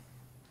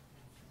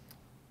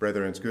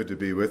Brethren, it's good to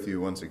be with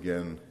you once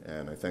again,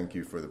 and I thank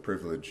you for the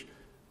privilege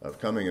of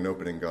coming and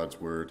opening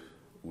God's Word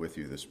with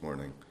you this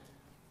morning.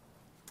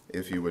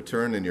 If you would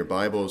turn in your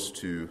Bibles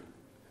to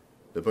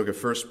the book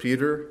of 1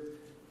 Peter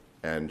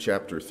and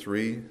chapter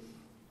 3,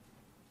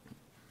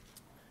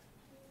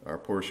 our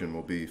portion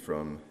will be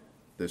from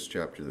this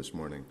chapter this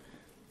morning.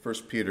 1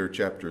 Peter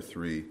chapter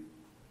 3,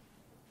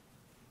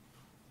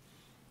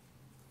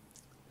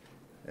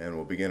 and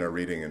we'll begin our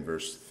reading in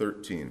verse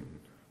 13.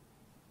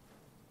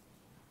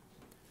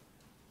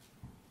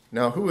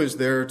 Now, who is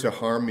there to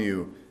harm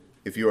you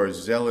if you are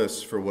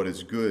zealous for what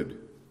is good?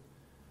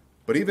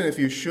 But even if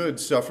you should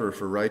suffer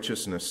for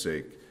righteousness'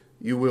 sake,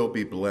 you will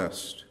be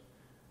blessed.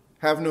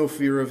 Have no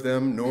fear of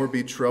them, nor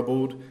be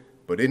troubled,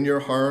 but in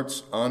your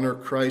hearts honor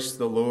Christ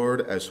the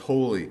Lord as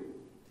holy,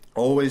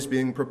 always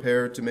being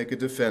prepared to make a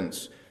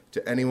defense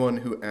to anyone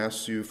who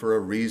asks you for a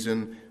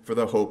reason for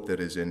the hope that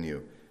is in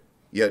you.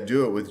 Yet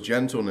do it with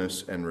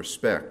gentleness and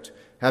respect,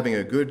 having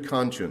a good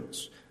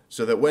conscience,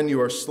 so that when you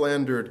are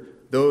slandered,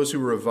 those who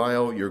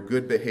revile your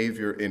good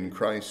behavior in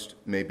Christ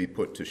may be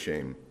put to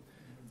shame.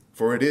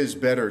 For it is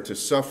better to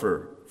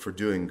suffer for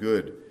doing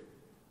good,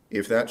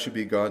 if that should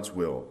be God's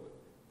will,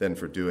 than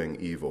for doing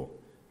evil.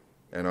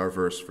 And our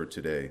verse for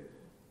today.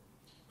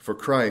 For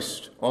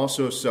Christ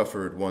also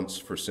suffered once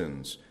for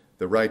sins,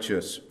 the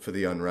righteous for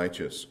the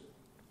unrighteous,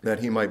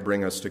 that he might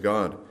bring us to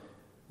God,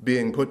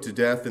 being put to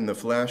death in the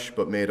flesh,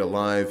 but made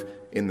alive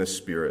in the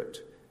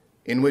Spirit,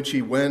 in which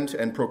he went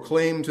and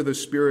proclaimed to the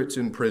spirits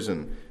in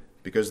prison,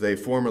 because they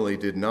formerly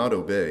did not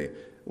obey,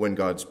 when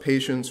God's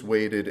patience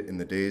waited in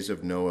the days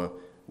of Noah,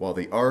 while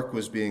the ark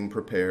was being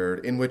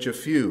prepared, in which a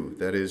few,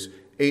 that is,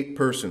 8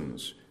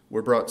 persons,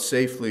 were brought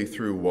safely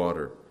through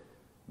water.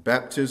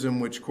 Baptism,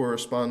 which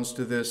corresponds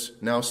to this,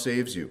 now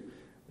saves you,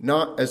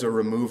 not as a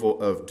removal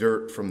of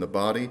dirt from the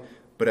body,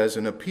 but as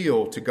an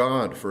appeal to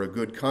God for a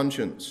good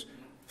conscience,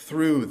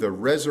 through the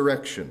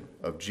resurrection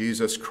of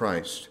Jesus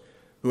Christ,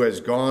 who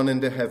has gone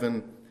into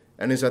heaven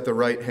and is at the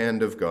right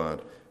hand of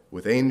God,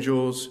 with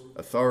angels,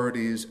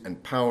 authorities,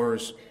 and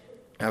powers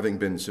having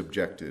been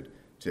subjected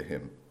to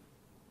him.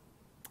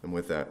 And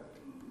with that,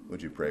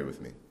 would you pray with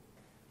me?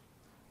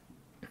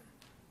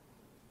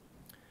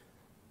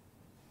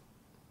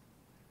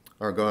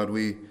 Our God,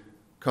 we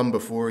come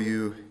before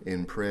you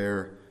in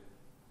prayer,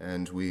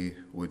 and we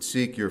would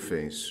seek your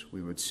face.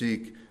 We would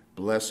seek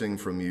blessing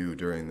from you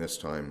during this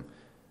time,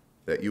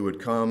 that you would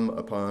come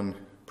upon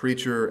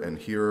preacher and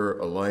hearer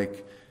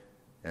alike,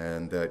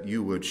 and that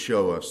you would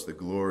show us the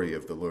glory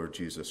of the Lord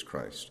Jesus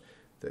Christ,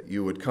 that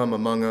you would come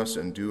among us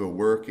and do a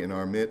work in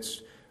our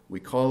midst. We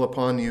call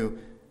upon you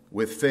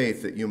with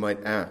faith that you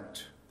might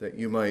act, that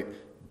you might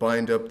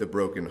bind up the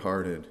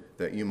brokenhearted,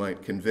 that you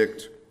might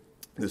convict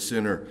the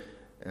sinner,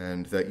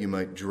 and that you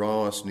might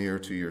draw us near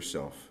to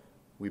yourself.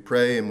 We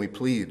pray and we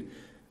plead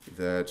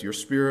that your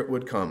Spirit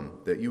would come,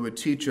 that you would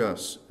teach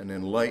us and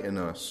enlighten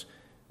us,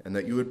 and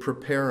that you would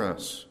prepare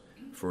us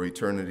for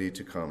eternity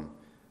to come.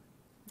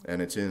 And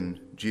it's in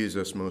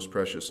Jesus' most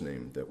precious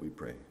name that we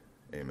pray.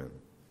 Amen.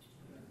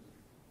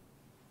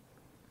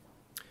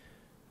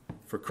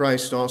 For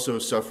Christ also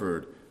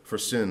suffered for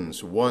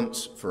sins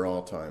once for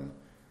all time,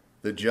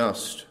 the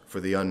just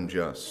for the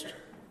unjust,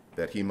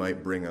 that he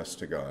might bring us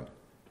to God.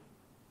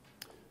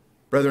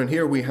 Brethren,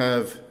 here we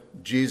have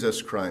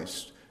Jesus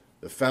Christ,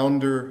 the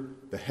founder,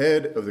 the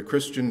head of the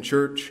Christian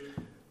church.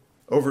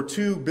 Over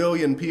 2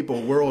 billion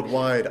people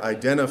worldwide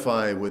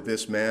identify with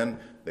this man.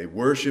 They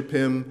worship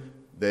him.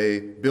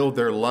 They build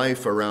their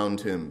life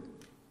around him.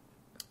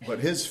 But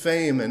his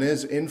fame and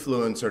his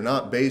influence are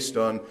not based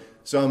on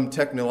some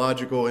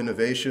technological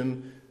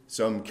innovation,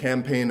 some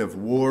campaign of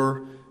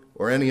war,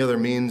 or any other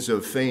means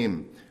of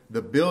fame.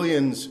 The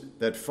billions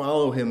that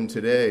follow him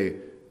today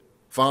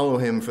follow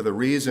him for the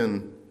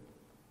reason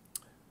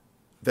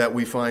that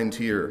we find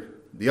here.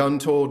 The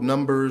untold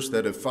numbers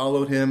that have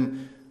followed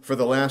him for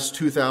the last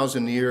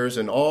 2,000 years,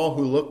 and all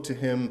who look to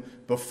him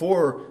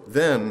before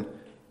then,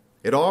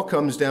 it all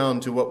comes down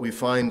to what we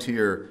find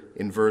here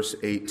in verse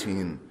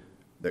 18,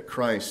 that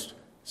Christ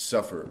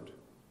suffered.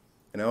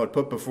 And I would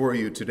put before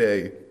you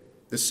today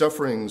the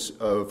sufferings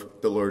of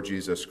the Lord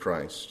Jesus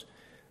Christ.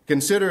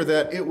 Consider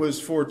that it was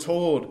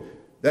foretold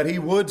that he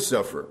would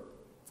suffer,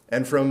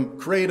 and from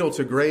cradle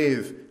to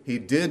grave he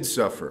did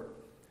suffer.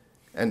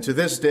 And to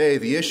this day,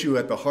 the issue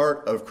at the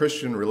heart of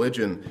Christian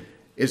religion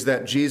is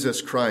that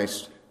Jesus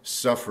Christ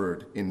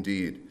suffered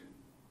indeed.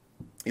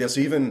 Yes,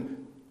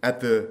 even at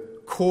the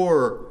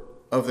core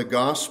of the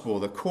gospel,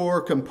 the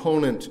core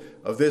component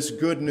of this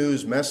good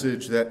news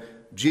message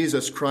that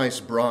Jesus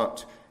Christ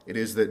brought, it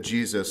is that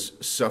Jesus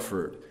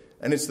suffered.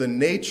 And it's the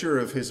nature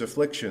of his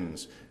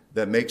afflictions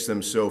that makes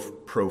them so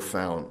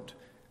profound.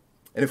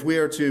 And if we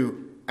are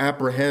to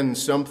apprehend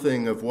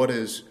something of what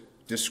is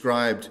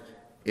described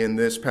in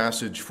this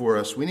passage for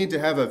us, we need to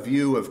have a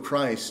view of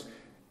Christ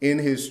in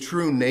his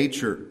true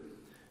nature,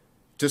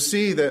 to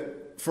see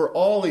that for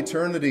all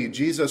eternity,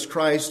 Jesus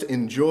Christ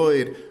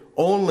enjoyed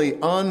only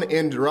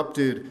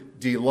uninterrupted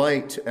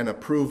delight and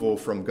approval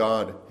from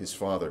God his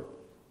Father.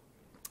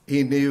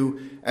 He knew,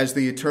 as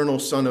the eternal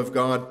Son of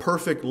God,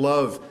 perfect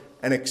love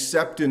and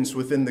acceptance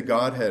within the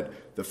Godhead,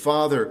 the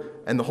Father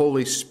and the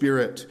Holy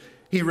Spirit.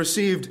 He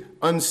received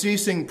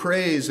unceasing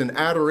praise and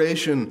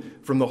adoration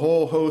from the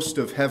whole host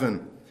of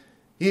heaven.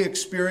 He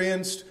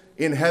experienced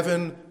in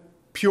heaven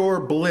pure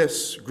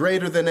bliss,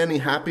 greater than any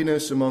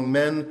happiness among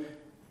men,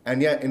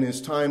 and yet in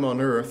his time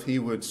on earth he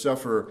would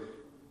suffer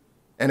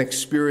and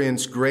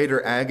experience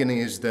greater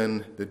agonies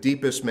than the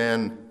deepest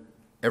man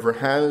ever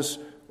has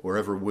or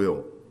ever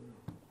will.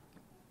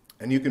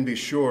 And you can be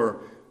sure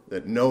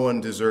that no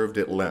one deserved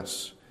it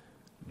less.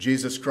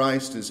 Jesus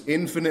Christ is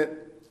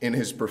infinite in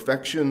his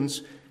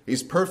perfections.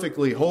 He's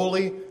perfectly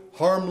holy,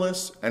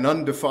 harmless, and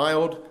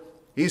undefiled.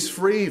 He's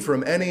free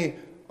from any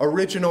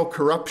original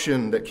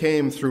corruption that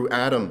came through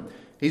Adam.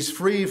 He's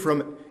free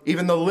from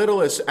even the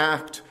littlest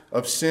act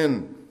of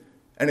sin,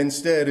 and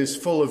instead is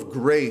full of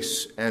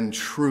grace and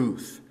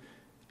truth.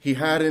 He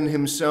had in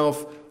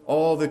himself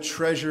all the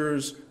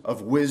treasures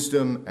of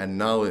wisdom and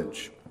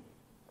knowledge.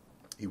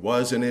 He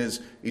was and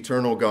is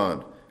eternal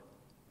God,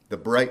 the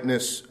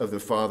brightness of the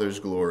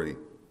Father's glory.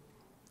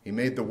 He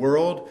made the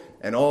world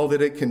and all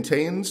that it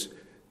contains,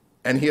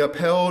 and he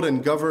upheld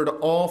and governed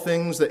all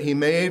things that he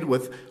made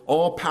with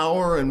all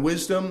power and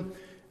wisdom.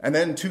 And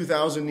then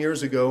 2,000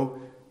 years ago,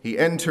 he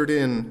entered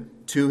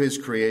into his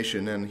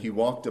creation and he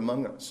walked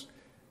among us.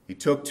 He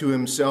took to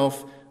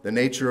himself the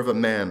nature of a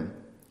man.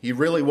 He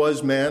really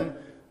was man,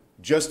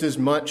 just as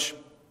much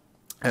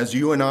as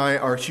you and I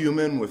are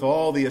human, with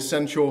all the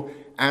essential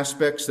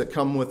aspects that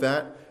come with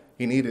that.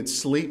 He needed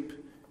sleep.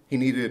 He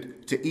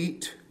needed to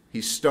eat.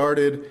 He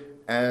started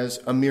as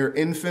a mere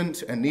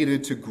infant and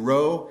needed to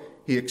grow.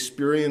 He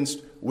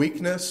experienced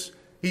weakness.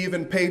 He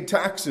even paid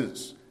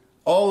taxes.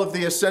 All of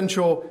the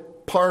essential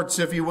parts,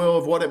 if you will,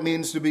 of what it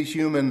means to be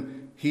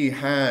human, he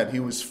had. He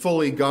was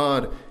fully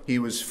God. He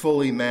was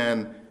fully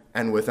man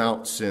and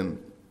without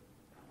sin.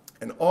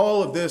 And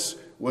all of this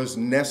was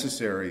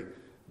necessary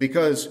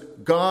because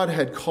God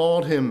had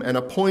called him and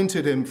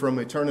appointed him from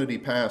eternity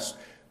past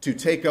to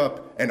take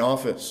up an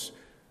office,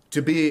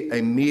 to be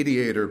a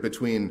mediator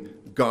between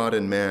God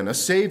and man, a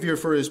savior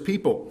for his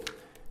people.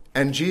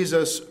 And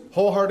Jesus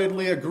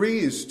wholeheartedly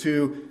agrees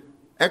to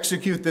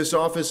execute this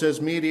office as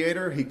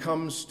mediator. He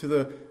comes to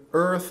the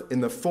earth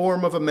in the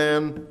form of a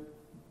man,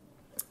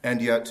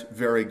 and yet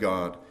very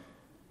God.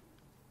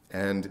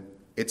 And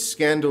it's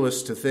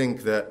scandalous to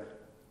think that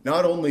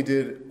not only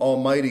did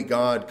Almighty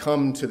God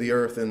come to the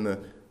earth in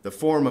the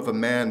form of a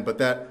man, but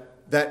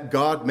that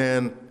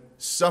God-man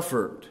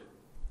suffered.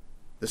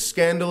 The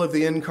scandal of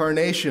the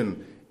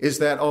incarnation is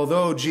that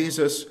although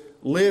Jesus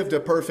lived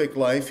a perfect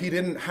life, he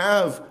didn't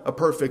have a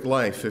perfect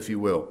life, if you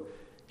will.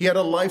 He had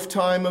a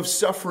lifetime of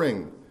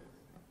suffering.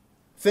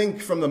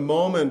 Think from the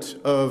moment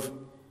of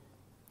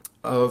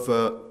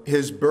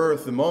his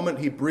birth, the moment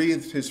he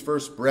breathed his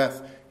first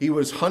breath, he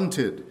was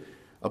hunted.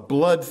 A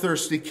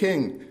bloodthirsty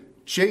king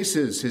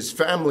chases his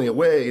family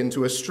away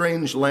into a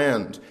strange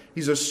land.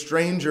 He's a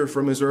stranger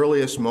from his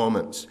earliest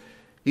moments.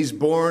 He's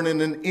born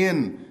in an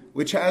inn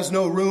which has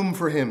no room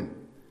for him.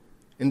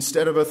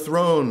 Instead of a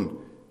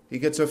throne, he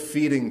gets a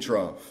feeding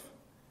trough.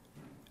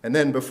 And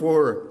then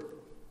before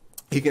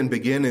he can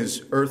begin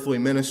his earthly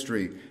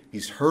ministry,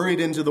 he's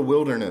hurried into the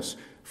wilderness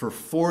for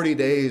 40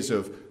 days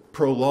of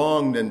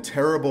prolonged and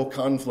terrible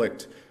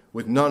conflict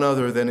with none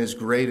other than his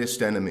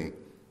greatest enemy.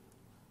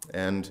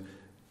 And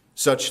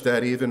such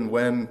that even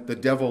when the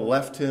devil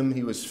left him,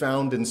 he was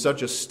found in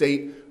such a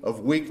state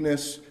of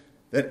weakness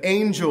that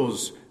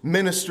angels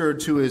ministered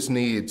to his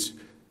needs.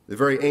 The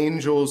very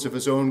angels of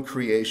his own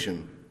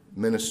creation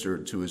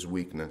ministered to his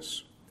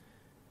weakness.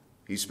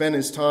 He spent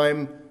his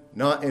time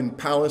not in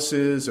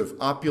palaces of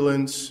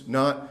opulence,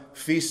 not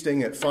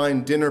feasting at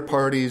fine dinner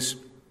parties,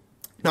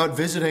 not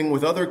visiting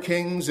with other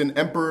kings and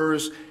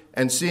emperors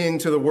and seeing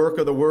to the work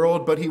of the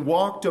world, but he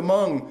walked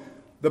among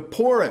the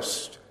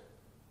poorest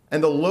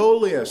and the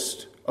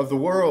lowliest of the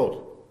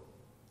world.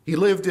 He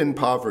lived in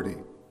poverty.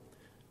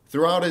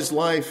 Throughout his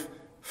life,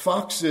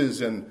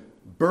 foxes and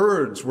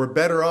birds were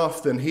better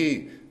off than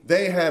he.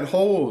 They had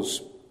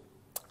holes,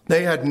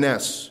 they had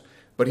nests,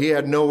 but he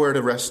had nowhere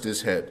to rest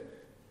his head.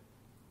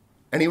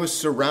 And he was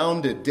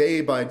surrounded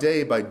day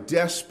by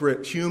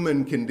desperate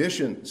human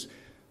conditions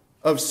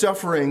of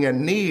suffering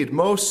and need,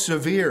 most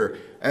severe,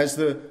 as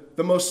the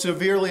most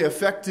severely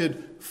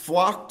affected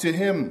flocked to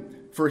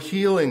him for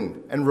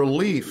healing and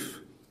relief.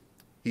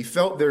 He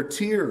felt their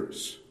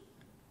tears.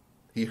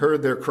 He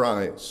heard their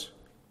cries.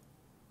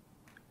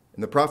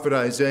 And the prophet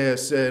Isaiah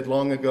said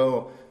long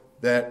ago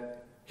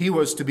that he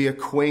was to be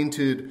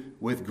acquainted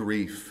with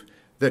grief,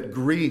 that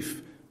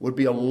grief would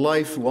be a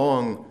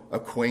lifelong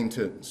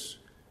acquaintance.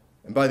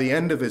 And by the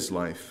end of his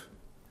life,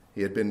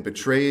 he had been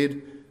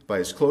betrayed by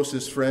his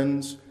closest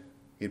friends.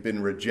 He had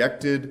been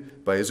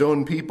rejected by his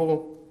own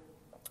people,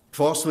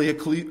 falsely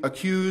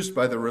accused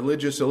by the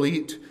religious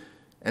elite,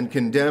 and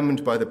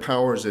condemned by the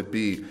powers that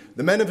be.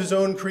 The men of his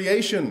own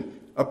creation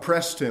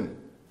oppressed him.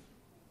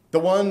 The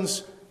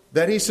ones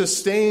that he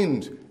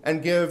sustained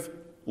and gave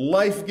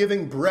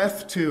life-giving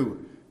breath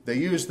to, they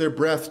used their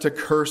breath to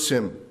curse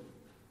him.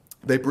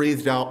 They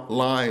breathed out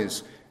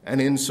lies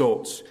and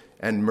insults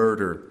and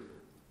murder.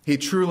 He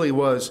truly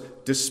was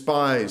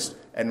despised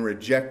and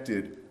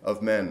rejected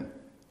of men.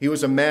 He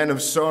was a man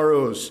of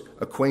sorrows,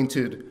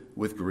 acquainted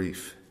with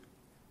grief.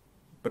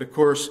 But of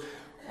course,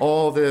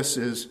 all this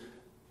is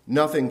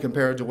nothing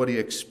compared to what he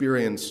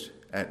experienced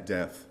at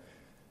death.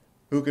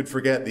 Who could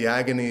forget the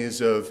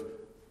agonies of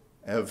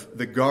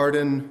the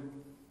garden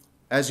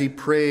as he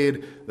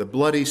prayed, the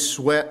bloody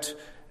sweat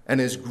and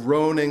his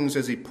groanings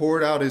as he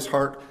poured out his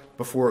heart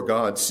before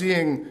God,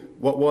 seeing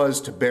what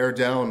was to bear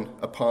down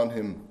upon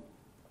him,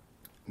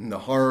 and the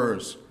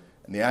horrors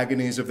and the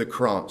agonies of the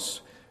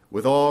cross,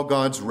 with all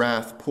God's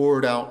wrath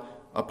poured out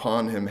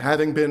upon him,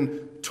 having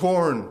been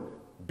torn,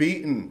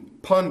 beaten,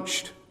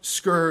 punched,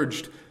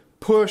 scourged,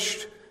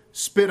 pushed,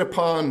 spit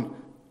upon,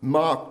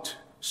 mocked,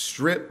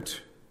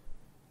 stripped.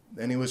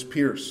 Then he was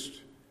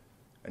pierced,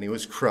 and he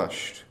was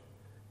crushed.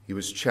 He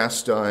was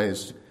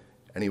chastised,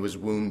 and he was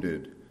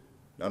wounded,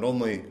 not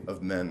only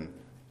of men,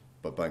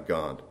 but by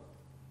God.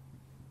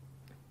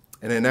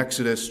 And in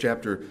Exodus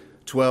chapter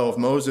 12,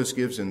 Moses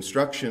gives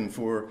instruction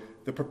for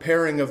the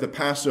preparing of the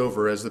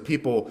Passover as the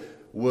people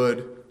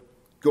would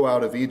go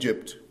out of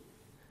Egypt.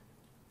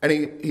 And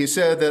he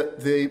said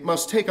that they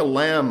must take a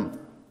lamb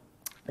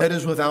that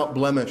is without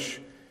blemish,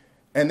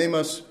 and they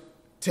must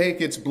take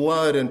its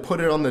blood and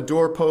put it on the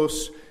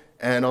doorposts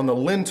and on the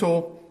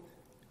lintel,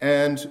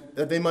 and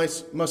that they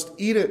must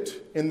eat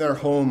it in their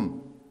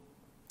home.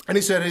 And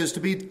he said it is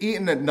to be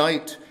eaten at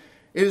night.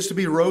 It is to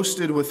be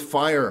roasted with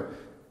fire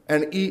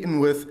and eaten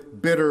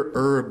with bitter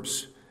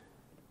herbs.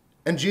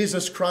 And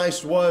Jesus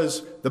Christ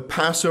was the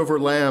Passover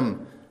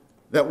lamb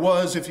that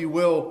was, if you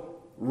will,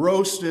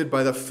 roasted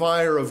by the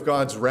fire of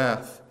God's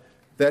wrath,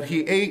 that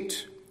he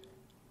ate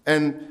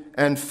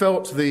and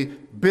felt the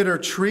bitter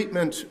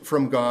treatment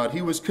from God.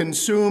 He was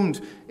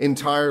consumed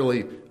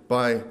entirely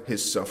by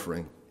his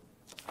suffering.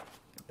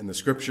 And the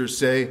scriptures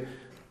say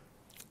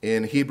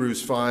in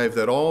Hebrews 5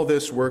 that all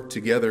this worked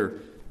together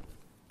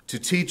to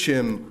teach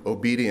him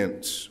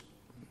obedience.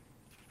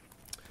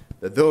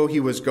 That though he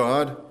was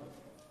God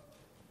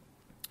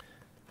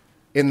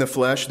in the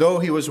flesh, though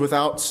he was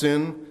without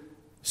sin,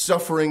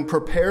 suffering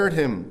prepared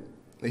him.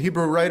 The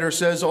Hebrew writer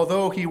says,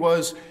 although he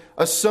was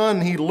a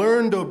son, he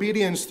learned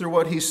obedience through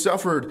what he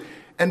suffered,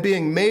 and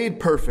being made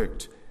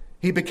perfect,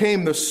 he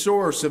became the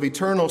source of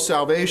eternal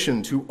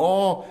salvation to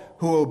all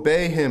who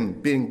obey him,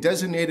 being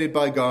designated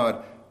by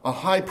God a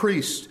high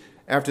priest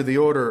after the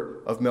order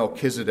of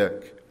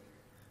Melchizedek.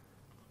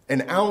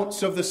 An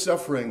ounce of the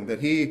suffering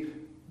that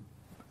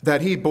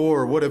he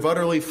bore would have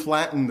utterly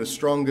flattened the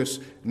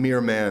strongest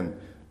mere man.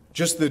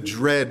 Just the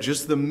dread,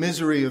 just the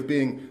misery of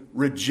being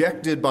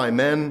rejected by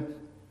men.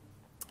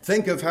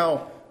 Think of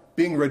how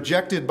being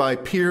rejected by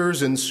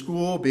peers in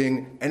school,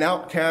 being an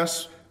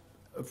outcast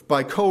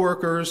by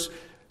coworkers,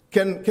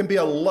 can be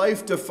a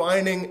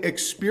life-defining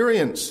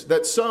experience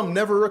that some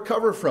never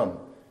recover from.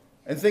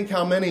 And think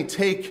how many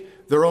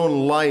take their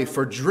own life,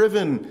 or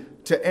driven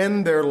to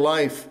end their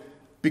life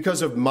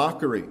because of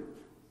mockery,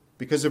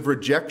 because of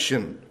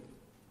rejection,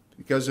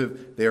 because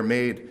they are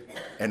made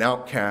an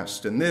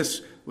outcast. And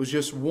this was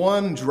just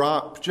one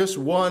drop, just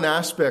one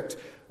aspect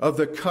of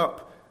the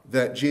cup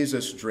that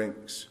Jesus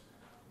drinks.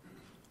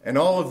 And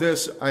all of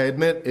this, I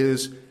admit,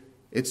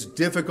 it's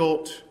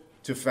difficult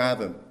to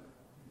fathom.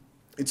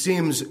 It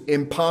seems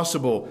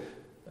impossible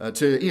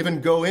to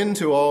even go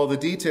into all the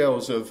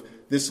details of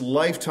this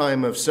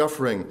lifetime of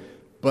suffering.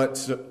 But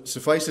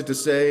suffice it to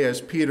say,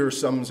 as Peter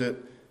sums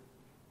it,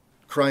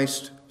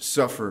 Christ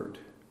suffered.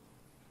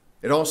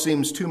 It all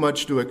seems too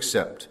much to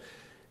accept.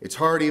 It's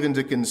hard even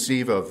to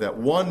conceive of that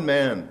one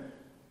man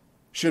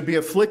should be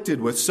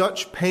afflicted with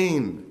such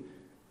pain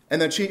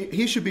and that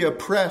he should be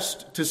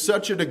oppressed to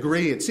such a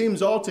degree. It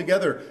seems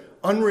altogether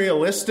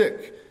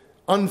unrealistic,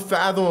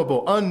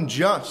 unfathomable,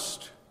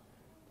 unjust.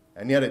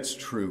 And yet it's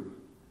true.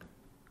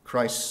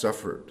 Christ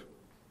suffered.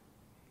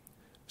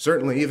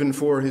 Certainly, even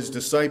for his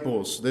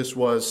disciples, this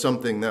was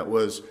something that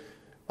was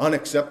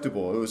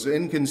unacceptable. It was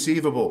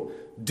inconceivable,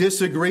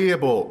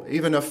 disagreeable,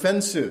 even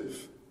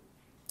offensive.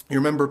 You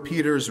remember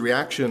Peter's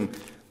reaction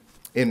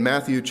in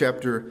Matthew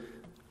chapter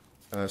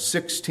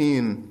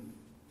 16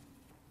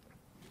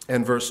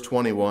 and verse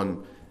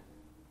 21.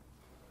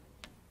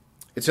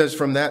 It says,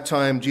 "From that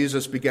time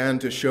Jesus began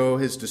to show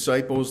his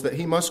disciples that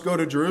he must go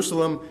to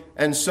Jerusalem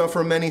and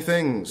suffer many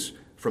things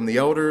from the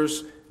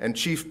elders and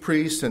chief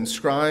priests and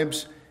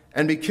scribes,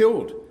 and be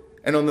killed,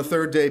 and on the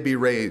third day be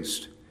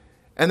raised."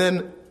 And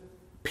then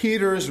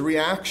Peter's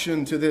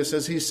reaction to this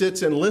as he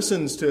sits and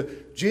listens to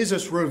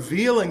Jesus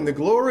revealing the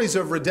glories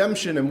of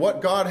redemption and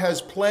what God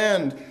has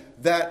planned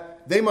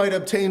that they might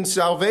obtain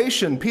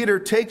salvation. Peter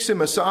takes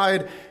him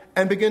aside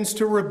and begins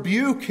to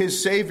rebuke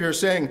his Savior,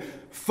 saying,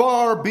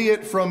 "Far be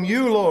it from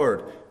you,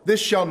 Lord.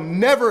 This shall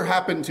never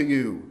happen to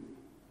you."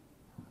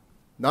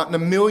 Not in a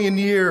million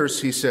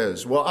years, he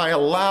says, will I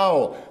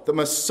allow the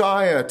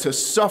Messiah to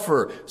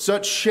suffer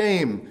such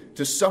shame,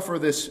 to suffer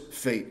this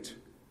fate.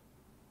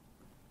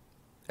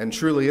 And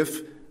truly,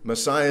 if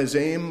Messiah's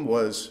aim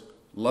was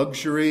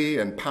luxury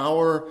and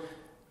power,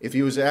 If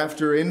he was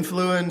after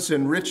influence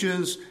and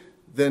riches,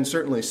 then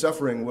certainly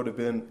suffering would have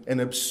been an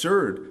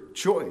absurd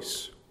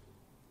choice.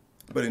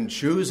 But in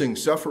choosing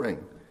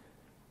suffering,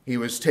 he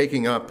was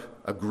taking up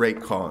a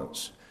great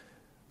cause.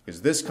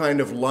 Because this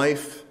kind of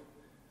life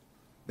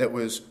that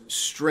was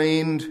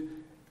strained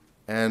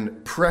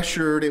and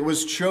pressured, it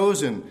was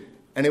chosen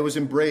and it was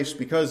embraced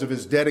because of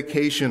his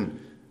dedication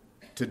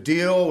to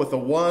deal with the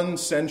one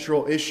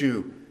central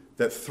issue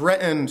that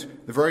threatened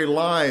the very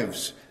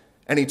lives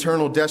and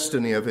eternal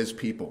destiny of his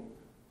people: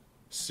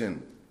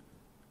 sin.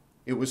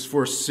 It was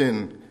for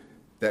sin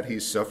that he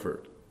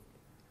suffered.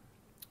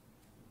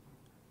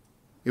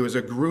 It was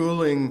a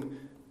grueling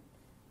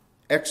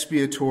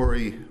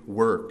expiatory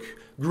work,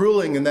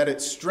 grueling in that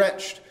it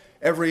stretched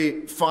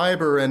every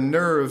fiber and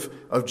nerve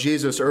of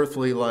Jesus'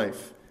 earthly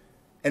life.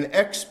 And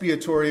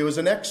expiatory, it was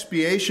an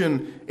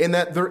expiation in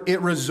that it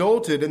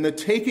resulted in the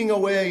taking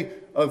away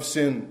of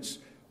sins.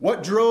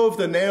 What drove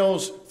the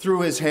nails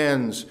through his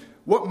hands?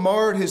 What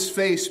marred his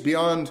face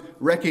beyond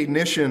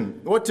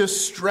recognition? What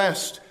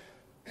distressed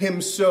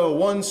him so,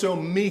 one so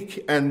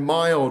meek and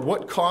mild?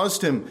 What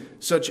caused him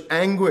such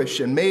anguish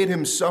and made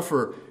him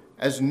suffer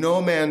as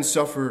no man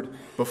suffered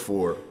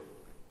before?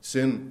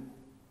 Sin.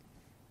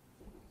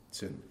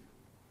 Sin.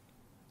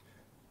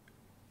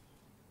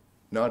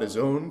 Not his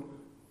own,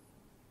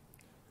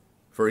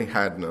 for he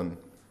had none,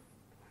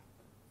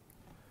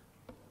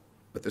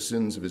 but the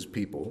sins of his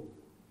people.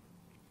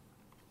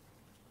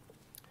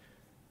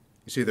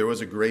 You see, there was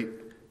a great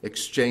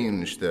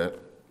exchange that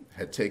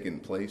had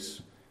taken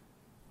place.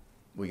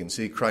 We can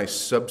see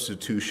Christ's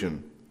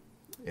substitution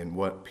in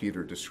what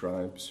Peter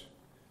describes.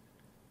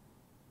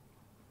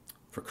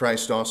 For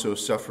Christ also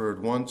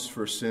suffered once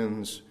for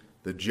sins,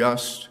 the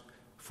just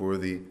for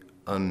the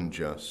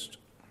unjust.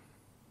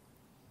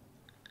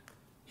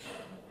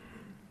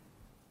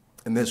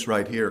 And this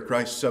right here,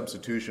 Christ's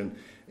substitution,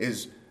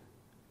 is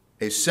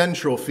a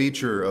central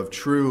feature of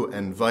true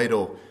and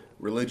vital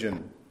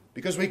religion.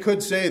 Because we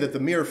could say that the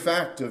mere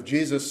fact of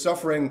Jesus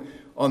suffering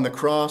on the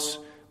cross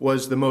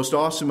was the most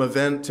awesome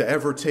event to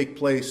ever take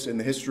place in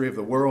the history of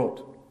the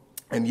world.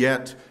 And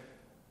yet,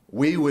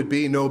 we would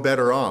be no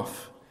better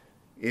off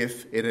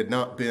if it had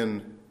not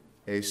been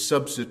a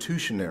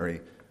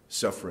substitutionary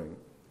suffering.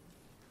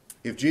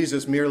 If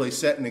Jesus merely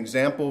set an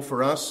example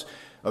for us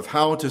of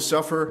how to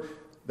suffer,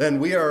 then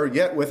we are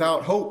yet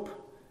without hope.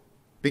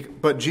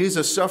 But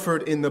Jesus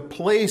suffered in the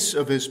place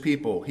of his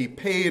people. He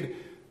paid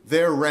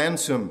their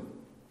ransom.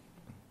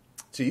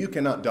 So you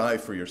cannot die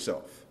for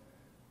yourself.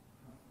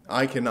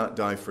 I cannot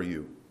die for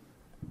you.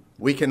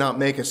 We cannot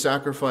make a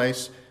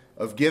sacrifice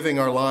of giving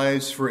our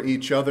lives for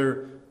each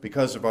other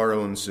because of our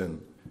own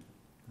sin.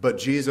 But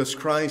Jesus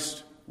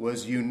Christ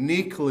was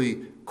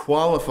uniquely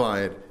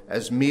qualified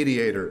as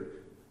mediator,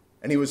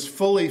 and he was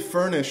fully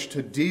furnished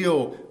to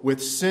deal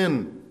with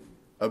sin,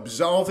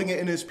 absolving it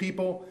in his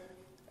people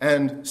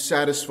and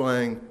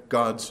satisfying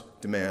God's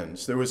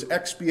demands. There was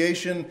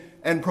expiation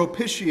and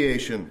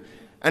propitiation,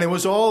 and it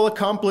was all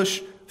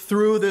accomplished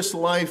through this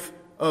life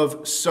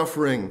of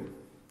suffering.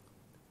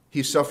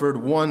 He suffered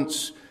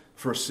once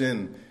for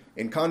sin.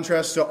 In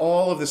contrast to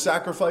all of the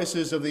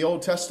sacrifices of the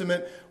Old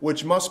Testament,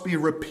 which must be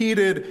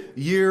repeated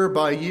year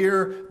by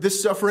year,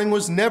 this suffering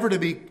was never to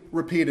be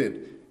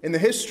repeated in the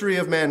history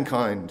of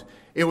mankind.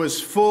 It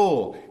was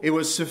full, it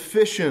was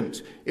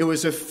sufficient, it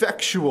was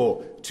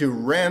effectual to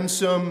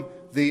ransom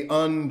the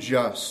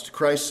unjust.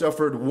 Christ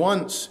suffered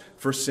once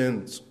for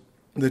sins,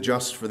 the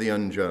just for the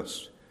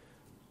unjust.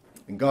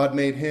 And God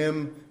made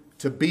him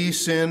to be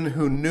sin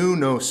who knew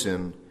no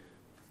sin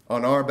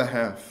on our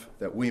behalf,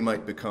 that we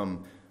might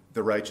become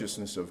the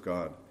righteousness of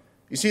God.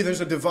 You see, there's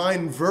a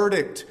divine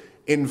verdict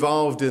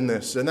involved in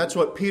this, and that's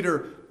what Peter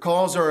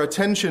calls our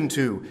attention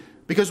to,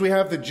 because we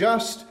have the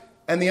just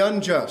and the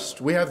unjust.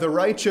 We have the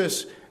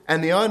righteous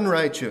and the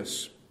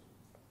unrighteous.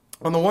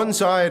 On the one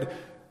side,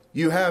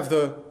 you have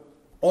the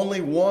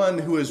only one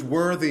who is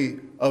worthy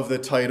of the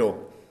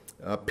title.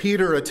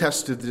 Peter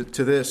attested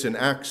to this in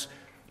Acts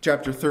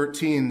chapter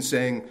 13,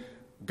 saying,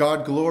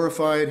 God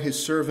glorified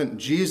his servant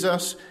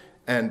Jesus,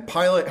 and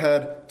Pilate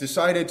had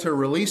decided to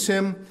release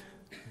him,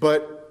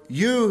 but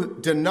you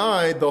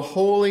denied the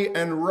holy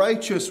and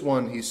righteous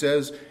one, he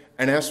says,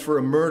 and asked for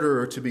a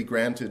murderer to be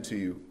granted to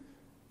you.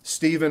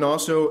 Stephen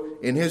also,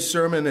 in his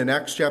sermon in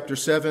Acts chapter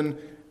 7,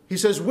 he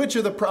says, which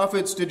of the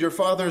prophets did your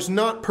fathers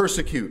not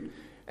persecute?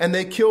 And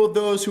they killed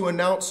those who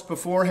announced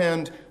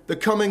beforehand the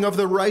coming of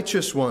the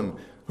righteous one,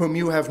 whom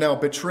you have now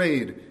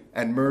betrayed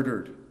and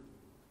murdered.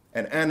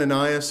 And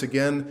Ananias,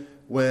 again,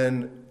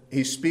 when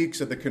he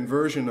speaks of the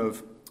conversion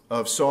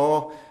of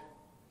Saul,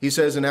 he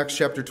says in Acts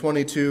chapter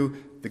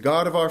 22, the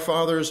God of our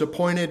fathers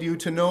appointed you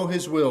to know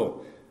his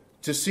will,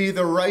 to see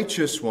the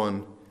righteous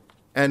one,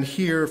 and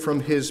hear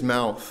from his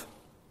mouth.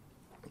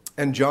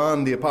 And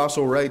John, the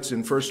apostle, writes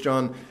in 1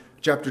 John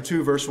chapter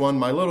 2, verse 1,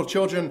 my little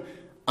children,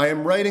 I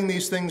am writing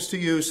these things to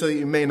you so that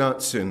you may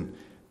not sin.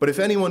 But if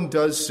anyone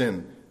does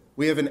sin,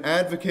 we have an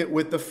advocate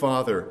with the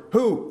Father.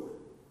 Who?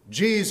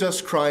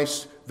 Jesus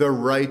Christ, the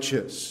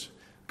righteous.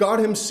 God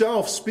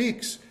himself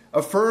speaks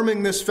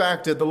affirming this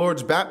fact at the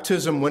Lord's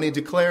baptism when he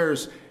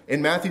declares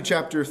in Matthew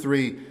chapter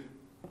 3,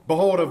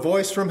 "Behold, a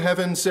voice from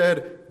heaven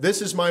said,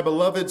 'This is my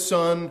beloved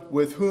Son,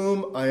 with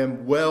whom I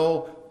am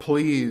well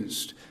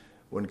pleased.'"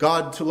 When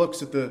God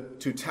looks at the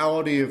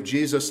totality of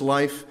Jesus'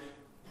 life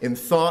in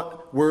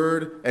thought,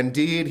 word, and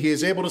deed, he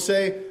is able to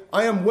say,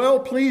 "I am well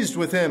pleased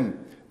with him.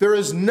 There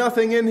is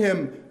nothing in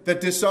him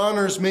that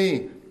dishonors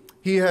me.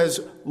 He has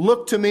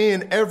looked to me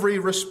in every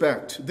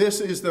respect. This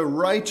is the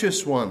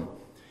righteous one."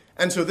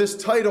 And so this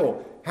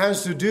title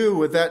has to do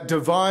with that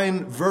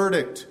divine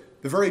verdict,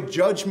 the very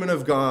judgment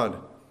of God.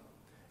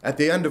 At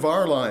the end of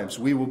our lives,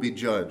 we will be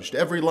judged.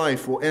 Every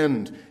life will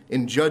end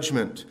in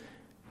judgment.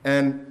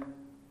 And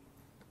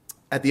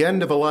at the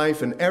end of a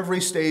life and every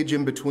stage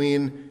in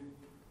between,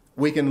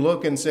 we can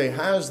look and say,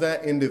 has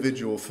that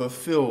individual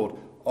fulfilled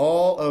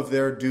all of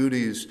their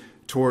duties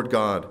toward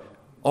God,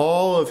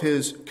 all of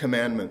his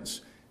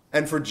commandments?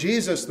 And for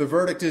Jesus, the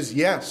verdict is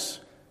yes.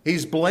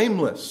 He's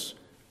blameless.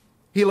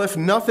 He left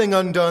nothing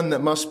undone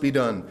that must be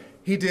done.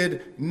 He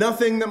did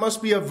nothing that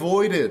must be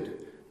avoided.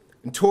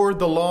 And toward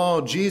the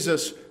law,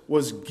 Jesus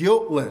was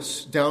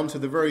guiltless down to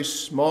the very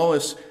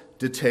smallest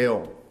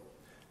detail.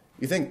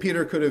 You think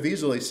Peter could have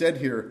easily said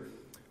here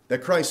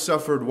that Christ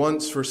suffered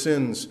once for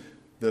sins,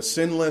 the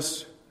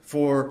sinless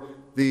for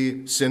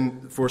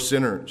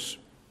sinners.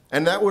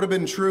 And that would have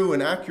been true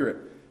and accurate.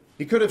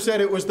 He could have said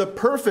it was the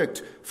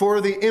perfect for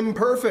the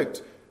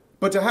imperfect.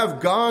 But to have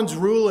God's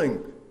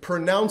ruling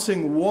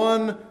pronouncing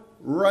one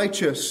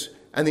righteous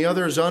and the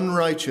others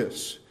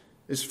unrighteous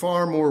is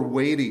far more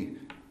weighty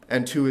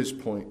and to his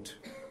point.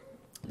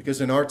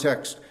 Because in our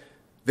text,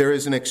 there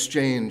is an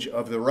exchange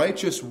of the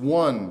righteous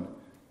one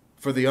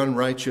for the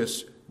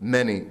unrighteous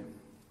many.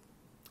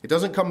 It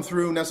doesn't come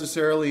through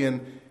necessarily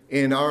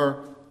in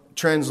our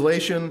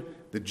translation,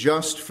 the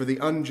just for the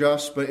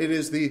unjust, but it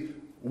is the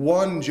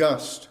one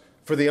just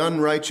for the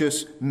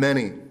unrighteous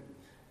many.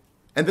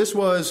 And this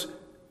was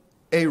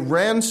a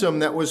ransom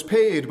that was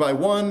paid by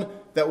one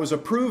that was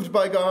approved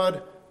by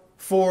God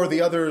for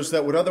the others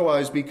that would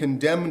otherwise be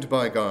condemned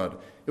by God.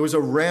 It was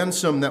a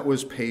ransom that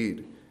was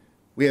paid.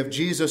 We have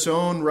Jesus'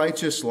 own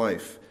righteous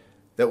life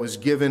that was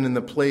given in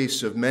the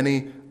place of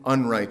many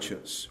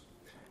unrighteous.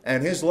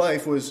 And his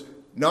life was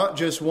not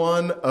just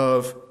one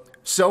of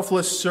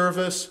selfless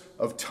service,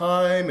 of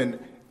time and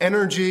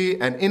energy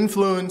and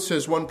influence,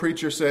 as one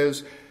preacher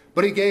says,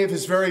 but he gave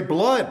his very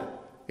blood.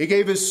 He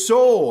gave his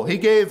soul. He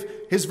gave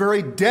his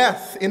very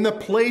death in the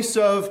place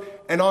of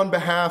and on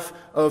behalf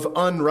of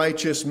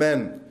unrighteous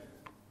men.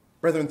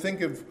 Brethren,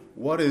 think of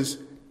what is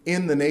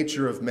in the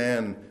nature of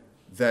man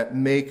that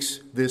makes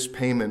this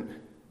payment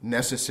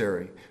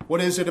necessary.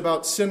 What is it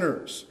about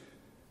sinners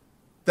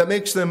that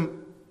makes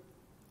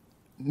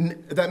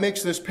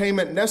this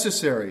payment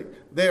necessary?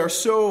 They are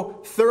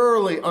so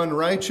thoroughly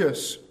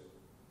unrighteous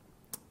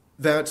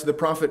that the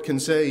prophet can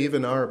say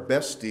even our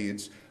best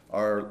deeds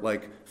are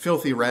like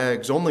filthy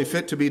rags, only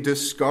fit to be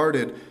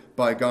discarded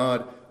by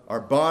God. Our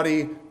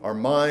body, our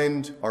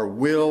mind, our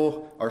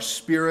will, our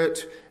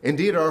spirit,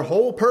 indeed our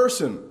whole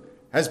person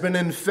has been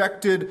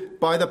infected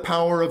by the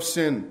power of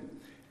sin.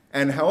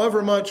 And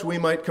however much we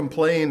might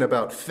complain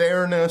about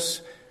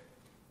fairness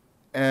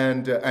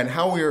and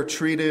how we are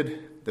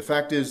treated, the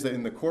fact is that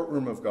in the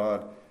courtroom of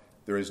God,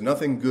 there is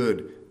nothing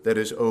good that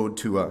is owed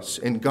to us.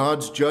 In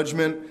God's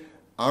judgment,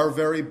 our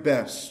very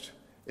best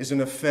is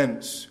an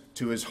offense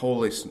to his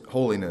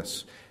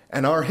holiness.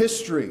 And our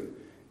history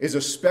is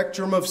a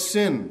spectrum of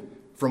sin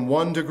from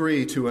one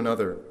degree to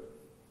another.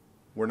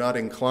 We're not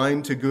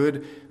inclined to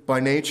good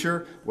by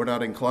nature. We're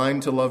not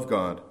inclined to love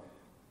God,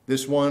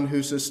 this one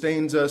who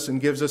sustains us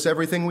and gives us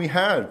everything we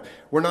have.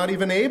 We're not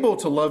even able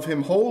to love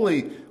him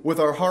wholly with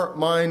our heart,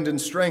 mind, and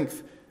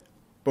strength,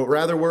 but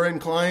rather we're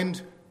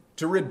inclined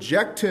to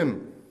reject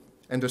him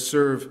and to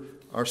serve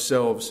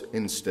ourselves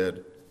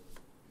instead.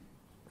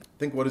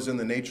 Think what is in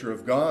the nature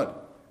of God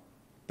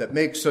that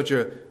makes such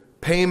a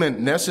payment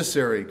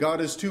necessary. God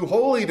is too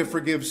holy to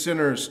forgive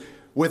sinners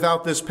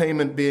without this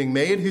payment being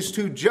made. He's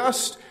too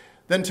just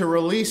then to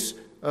release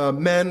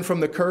men from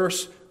the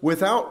curse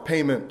without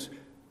payment.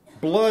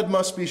 Blood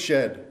must be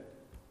shed,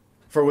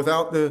 for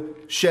without the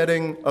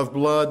shedding of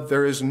blood,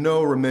 there is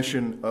no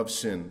remission of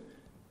sin.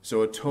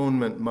 So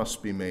atonement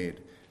must be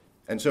made.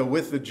 And so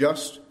with the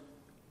just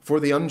for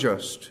the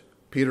unjust,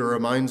 Peter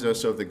reminds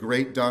us of the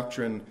great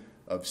doctrine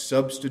of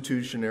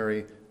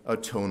substitutionary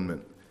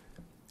atonement.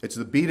 It's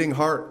the beating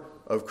heart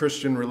of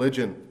Christian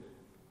religion.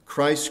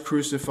 Christ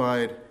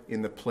crucified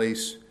in the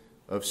place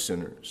of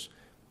sinners.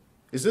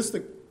 Is this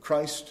the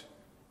Christ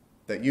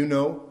that you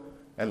know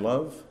and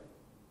love?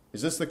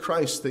 Is this the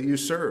Christ that you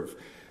serve?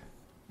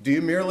 Do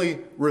you merely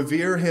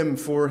revere him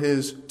for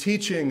his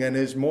teaching and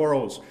his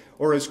morals?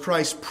 Or is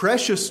Christ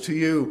precious to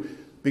you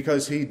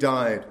because he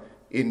died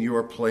in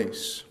your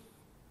place?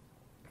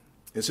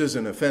 This is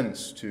an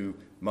offense to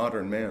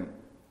modern man,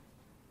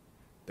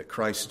 that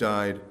Christ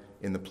died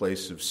in the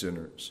place of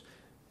sinners.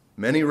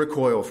 Many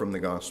recoil from the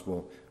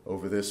gospel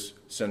over this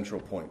central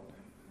point.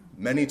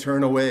 Many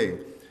turn away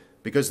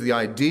because the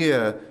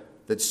idea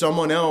that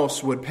someone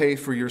else would pay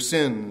for your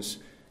sins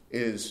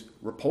is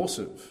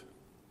repulsive.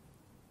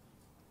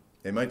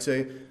 They might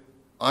say,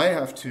 I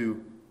have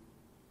to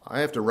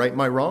right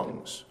my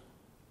wrongs.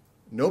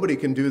 Nobody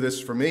can do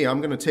this for me.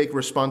 I'm going to take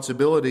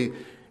responsibility.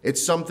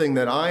 It's something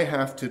that I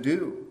have to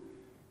do.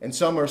 And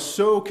some are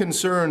so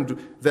concerned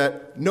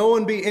that no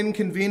one be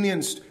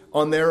inconvenienced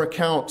on their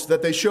account,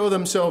 that they show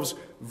themselves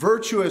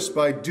virtuous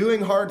by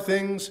doing hard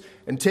things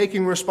and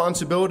taking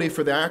responsibility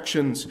for the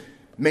actions,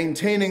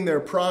 maintaining their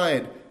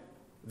pride,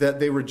 that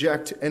they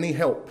reject any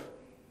help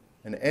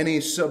and any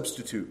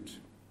substitute.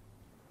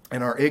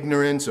 And our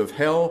ignorance of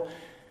hell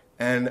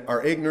and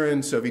our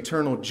ignorance of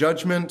eternal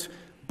judgment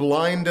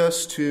blind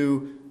us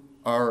to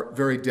our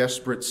very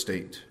desperate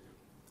state.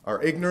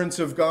 Our ignorance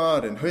of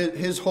God and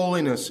His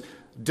holiness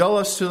dull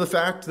us to the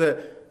fact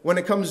that when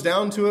it comes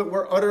down to it,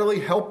 we're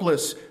utterly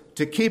helpless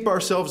to keep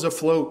ourselves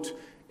afloat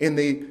in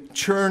the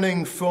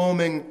churning,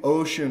 foaming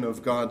ocean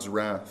of God's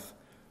wrath.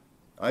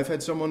 I've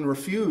had someone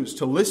refuse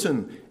to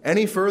listen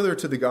any further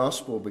to the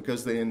gospel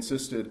because they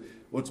insisted,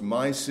 well, it's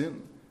my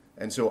sin,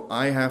 and so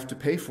I have to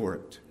pay for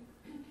it.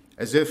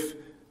 As if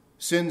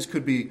sins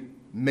could be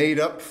made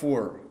up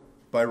for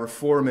by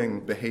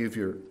reforming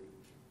behavior.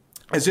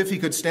 As if he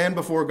could stand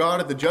before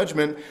God at the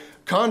judgment,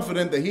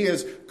 confident that he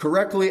has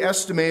correctly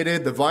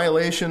estimated the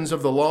violations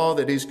of the law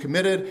that he's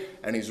committed,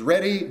 and he's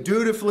ready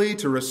dutifully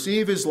to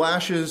receive his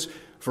lashes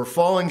for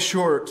falling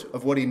short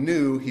of what he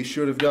knew he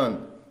should have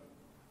done.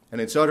 And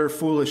it's utter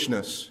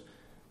foolishness.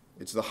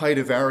 It's the height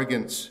of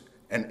arrogance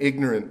and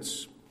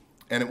ignorance,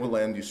 and it will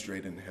land you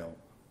straight in hell.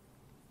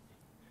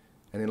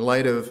 And in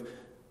light of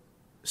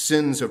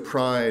sins of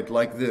pride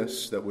like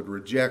this, that would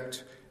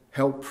reject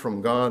help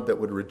from God, that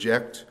would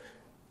reject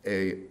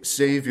a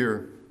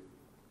Savior,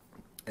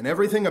 and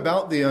everything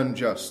about the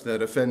unjust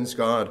that offends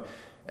God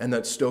and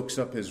that stokes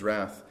up his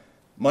wrath,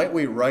 might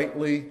we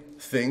rightly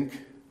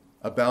think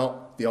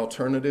about the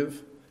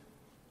alternative?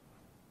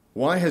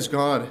 Why has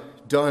God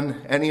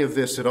done any of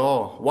this at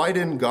all? Why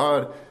didn't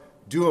God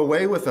do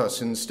away with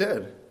us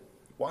instead?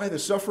 Why the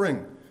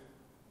suffering?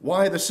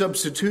 Why the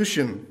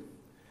substitution?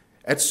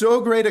 At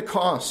so great a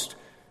cost,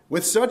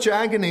 with such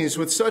agonies,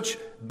 with such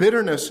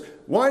bitterness,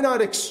 why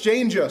not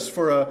exchange us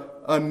for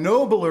a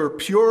nobler,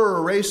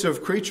 purer race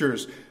of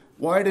creatures?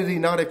 Why did he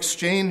not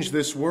exchange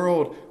this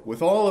world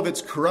with all of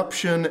its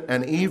corruption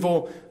and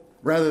evil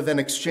rather than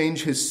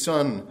exchange his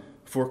Son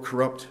for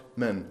corrupt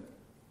men?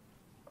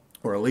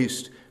 Or at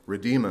least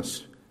redeem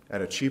us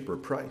at a cheaper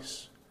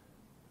price.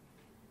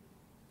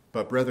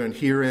 But brethren,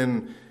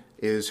 herein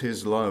is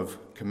his love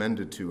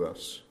commended to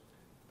us.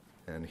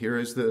 And here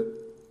is the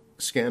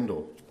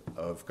scandal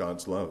of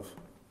God's love.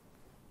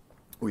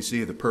 We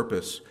see the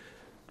purpose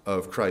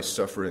of Christ's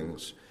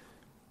sufferings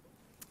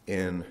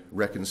in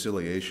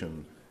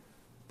reconciliation,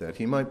 that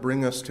he might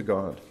bring us to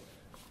God.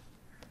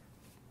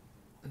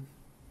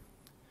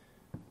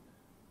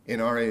 In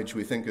our age,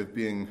 we think of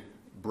being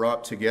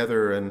brought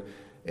together, and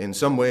in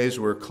some ways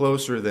we're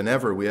closer than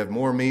ever. We have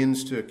more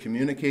means to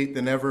communicate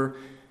than ever,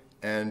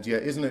 and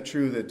yet isn't it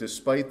true that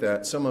despite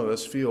that, some of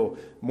us feel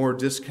more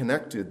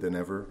disconnected than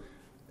ever,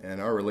 and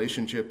our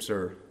relationships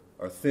are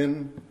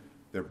thin,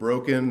 they're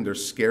broken, they're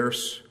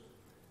scarce.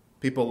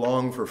 People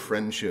long for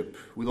friendship.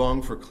 We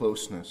long for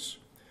closeness.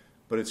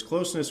 But it's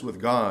closeness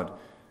with God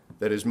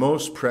that is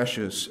most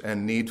precious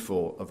and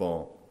needful of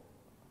all.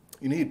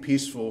 You need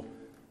peace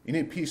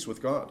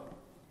with God.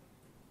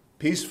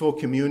 Peaceful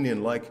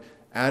communion like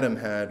Adam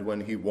had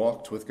when he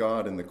walked with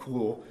God in the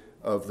cool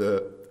of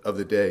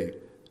the day.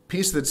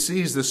 Peace that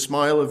sees the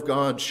smile of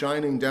God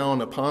shining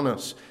down upon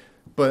us.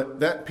 But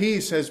that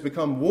peace has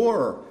become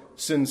war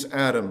since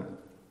Adam.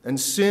 And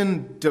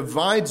sin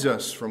divides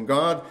us from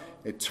God.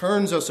 It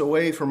turns us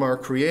away from our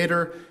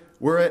Creator.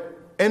 We're at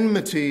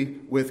enmity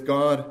with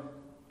God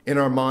in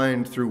our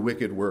mind through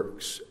wicked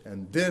works.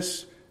 And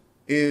this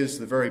is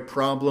the very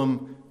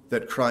problem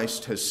that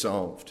Christ has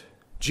solved.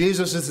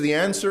 Jesus is the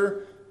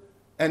answer,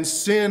 and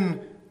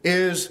sin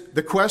is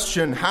the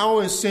question. How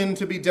is sin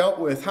to be dealt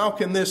with? How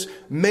can this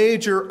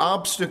major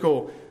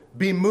obstacle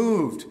be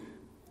moved?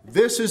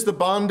 This is the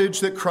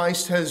bondage that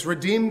Christ has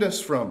redeemed us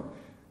from.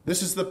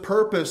 This is the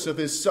purpose of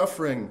his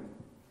suffering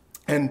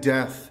and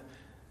death.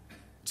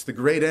 It's the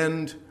great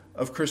end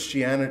of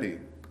Christianity,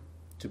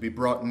 to be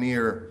brought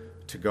near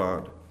to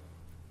God.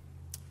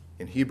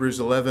 In Hebrews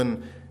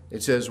 11,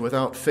 it says,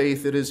 without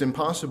faith it is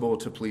impossible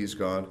to please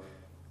God,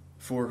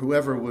 for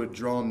whoever would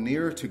draw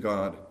near to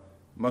God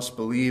must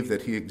believe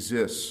that he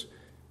exists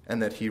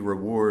and that he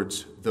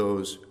rewards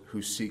those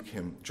who seek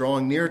him.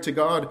 Drawing near to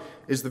God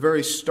is the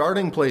very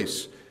starting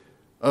place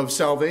of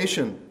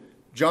salvation.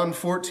 John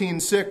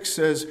 14:6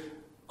 says,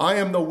 I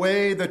am the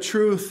way, the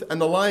truth,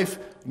 and the life.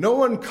 No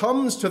one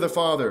comes to the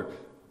Father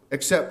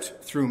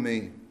except through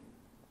me.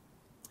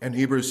 And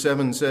Hebrews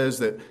 7 says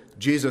that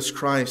Jesus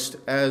Christ,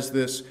 as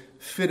this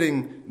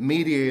fitting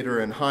mediator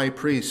and high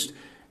priest,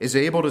 is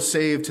able to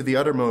save to the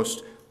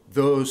uttermost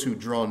those who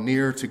draw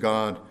near to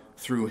God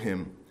through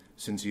him,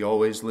 since he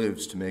always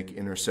lives to make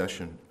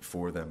intercession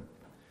for them.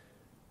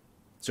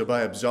 So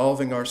by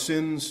absolving our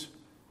sins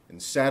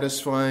and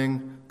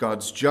satisfying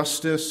God's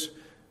justice,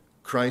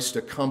 Christ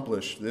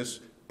accomplished this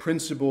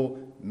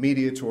principal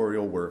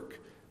mediatorial work,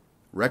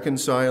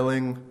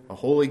 reconciling a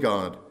holy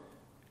God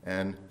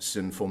and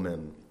sinful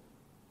men.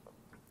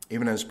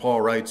 Even as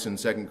Paul writes in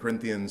 2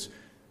 Corinthians,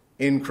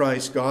 in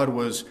Christ God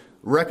was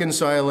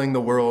reconciling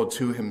the world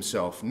to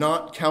himself,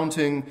 not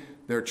counting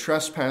their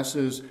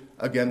trespasses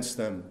against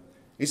them.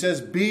 He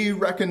says, be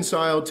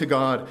reconciled to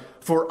God.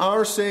 For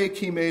our sake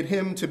he made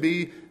him to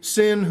be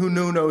sin who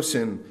knew no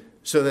sin,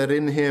 so that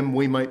in him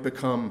we might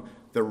become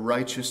the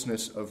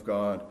righteousness of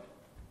God.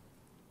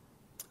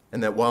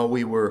 And that while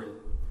we were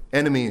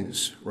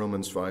enemies,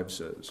 Romans 5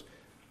 says,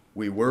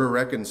 we were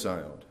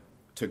reconciled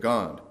to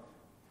God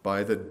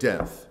by the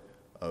death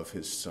of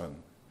his Son.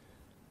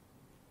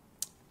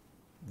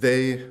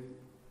 They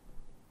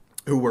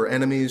who were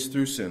enemies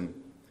through sin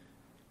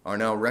are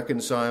now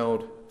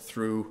reconciled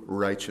through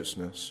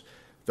righteousness.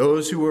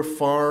 Those who were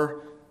far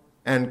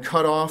and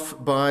cut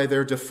off by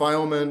their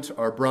defilement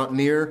are brought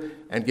near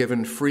and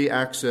given free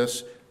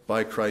access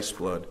by Christ's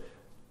blood.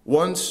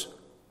 Once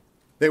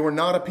they were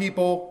not a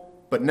people,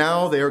 but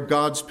now they are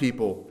God's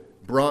people,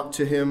 brought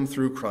to him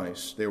through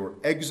Christ. They were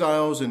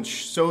exiles and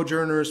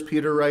sojourners,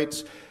 Peter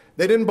writes.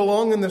 They didn't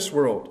belong in this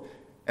world.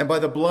 And by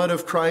the blood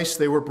of Christ,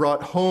 they were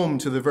brought home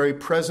to the very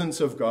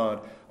presence of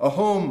God, a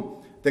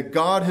home that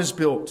God has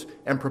built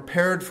and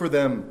prepared for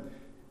them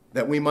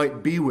that we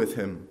might be with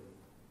him.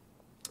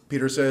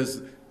 Peter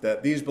says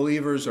that these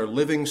believers are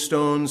living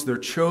stones. They're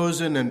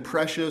chosen and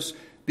precious,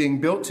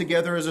 being built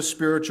together as a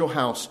spiritual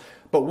house.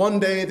 But one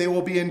day they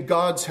will be in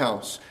God's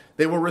house.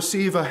 They will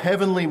receive a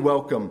heavenly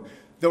welcome.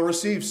 They'll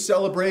receive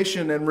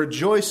celebration and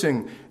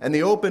rejoicing and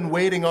the open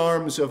waiting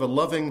arms of a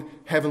loving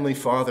heavenly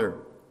Father.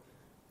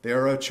 They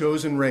are a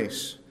chosen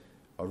race,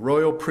 a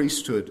royal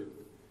priesthood,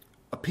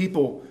 a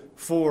people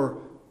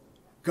for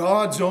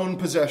God's own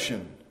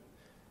possession.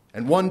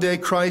 And one day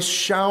Christ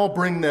shall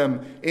bring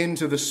them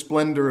into the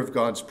splendor of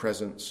God's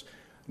presence,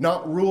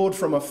 not ruled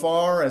from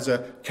afar as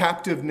a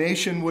captive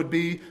nation would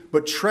be,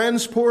 but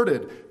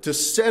transported to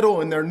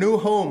settle in their new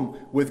home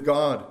with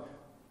God.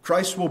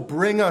 Christ will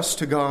bring us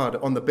to God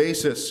on the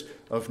basis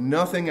of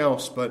nothing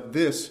else but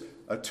this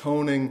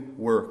atoning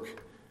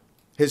work.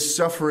 His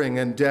suffering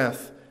and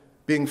death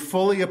being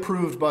fully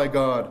approved by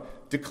God,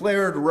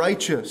 declared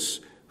righteous,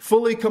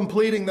 fully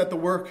completing the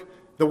work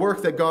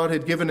that God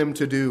had given him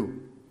to do.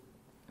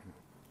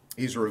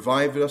 He's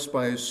revived us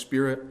by his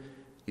Spirit.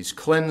 He's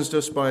cleansed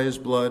us by his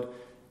blood.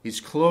 He's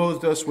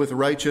clothed us with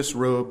righteous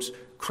robes,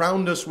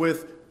 crowned us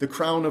with the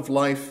crown of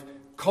life,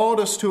 called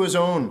us to his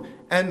own,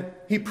 and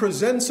he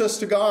presents us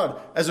to God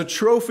as a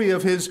trophy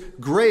of his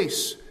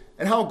grace.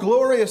 And how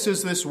glorious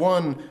is this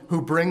one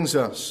who brings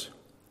us.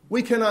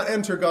 We cannot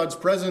enter God's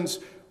presence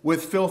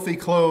with filthy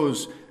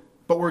clothes,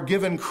 but we're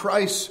given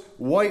Christ's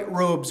white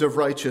robes of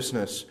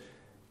righteousness.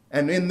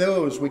 And in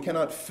those we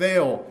cannot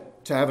fail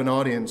to have an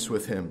audience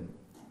with him.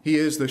 He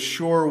is the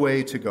sure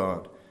way to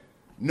God.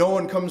 No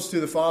one comes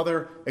to the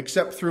Father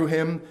except through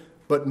him,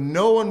 but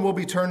no one will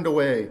be turned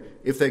away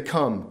if they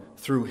come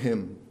through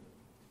him.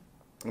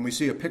 And we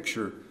see a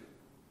picture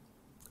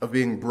of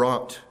being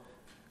brought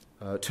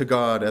to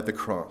God at the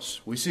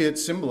cross. We see it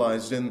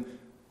symbolized in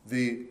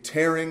the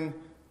tearing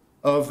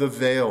of the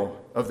veil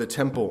of the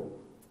temple.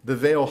 The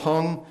veil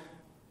hung.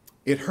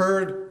 It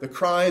heard the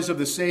cries of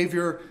the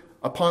Savior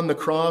upon the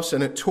cross,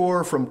 and it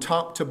tore from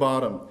top to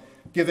bottom,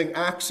 giving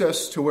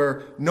access to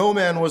where no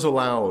man was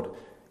allowed,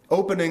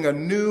 opening a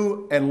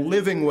new and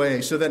living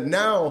way so that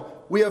now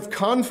we have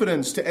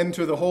confidence to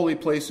enter the holy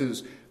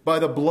places by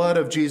the blood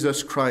of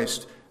Jesus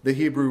Christ, the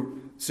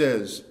Hebrew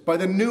says, by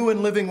the new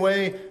and living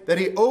way that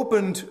he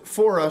opened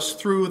for us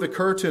through the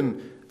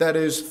curtain, that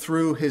is,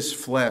 through his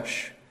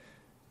flesh.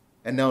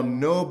 And now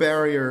no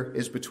barrier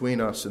is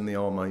between us and the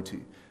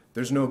Almighty.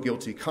 There's no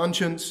guilty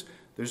conscience,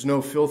 there's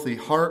no filthy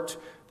heart,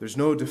 there's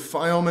no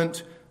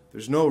defilement,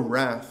 there's no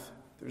wrath,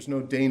 there's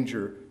no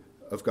danger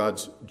of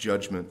God's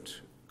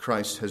judgment.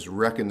 Christ has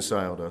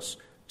reconciled us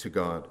to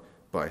God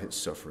by his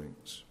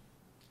sufferings.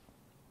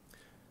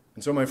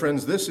 And so, my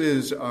friends, this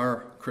is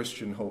our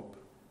Christian hope.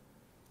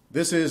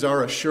 This is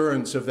our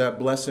assurance of that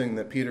blessing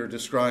that Peter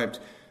described,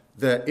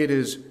 that it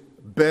is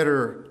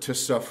better to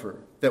suffer,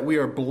 that we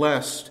are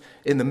blessed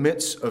in the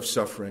midst of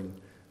suffering.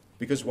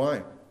 Because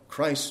why?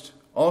 Christ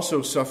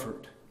also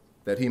suffered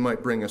that he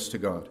might bring us to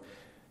God.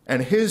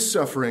 And his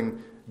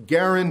suffering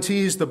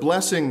guarantees the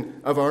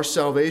blessing of our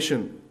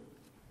salvation.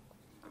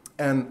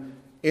 And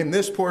in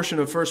this portion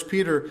of 1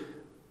 Peter,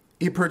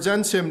 he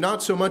presents him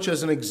not so much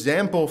as an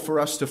example for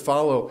us to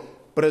follow,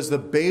 but as the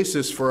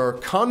basis for our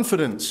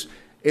confidence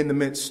in the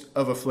midst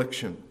of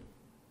affliction.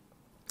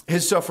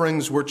 His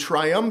sufferings were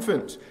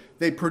triumphant.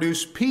 They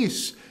produce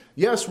peace.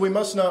 Yes, we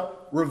must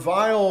not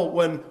revile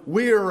when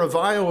we are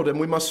reviled, and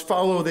we must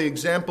follow the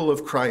example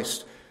of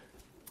Christ.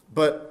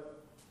 But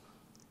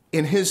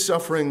in his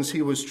sufferings,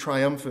 he was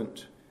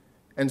triumphant.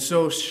 And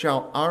so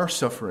shall our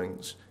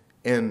sufferings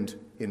end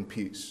in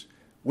peace.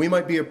 We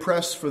might be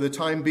oppressed for the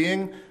time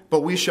being,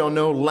 but we shall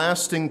know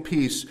lasting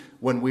peace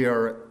when we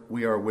are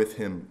with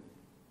him.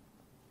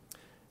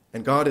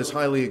 And God has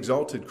highly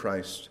exalted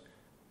Christ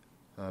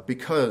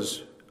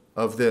because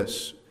of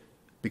this.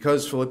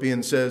 Because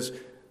Philippians says,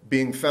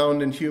 being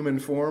found in human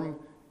form,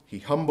 he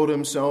humbled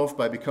himself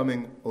by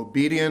becoming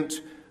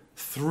obedient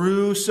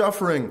through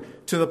suffering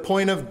to the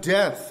point of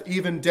death,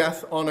 even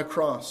death on a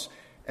cross.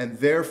 And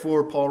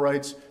therefore, Paul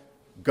writes,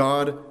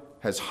 God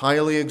has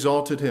highly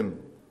exalted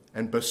him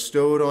and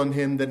bestowed on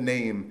him the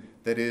name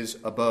that is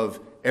above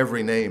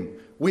every name.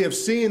 We have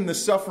seen the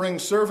suffering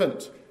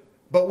servant,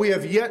 but we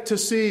have yet to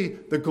see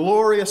the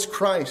glorious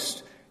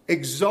Christ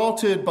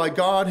exalted by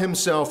God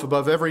himself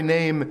above every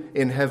name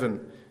in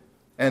heaven.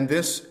 And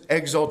this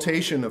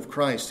exaltation of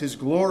Christ, his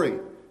glory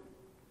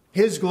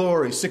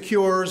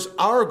secures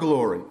our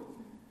glory.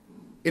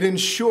 It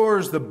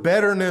ensures the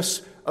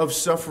betterness of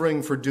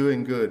suffering for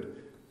doing good.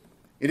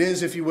 It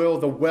is, if you will,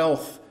 the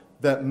wealth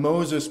that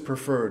Moses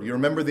preferred. You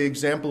remember the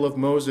example of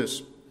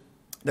Moses,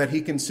 that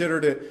he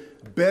considered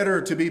it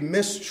better to be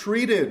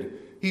mistreated.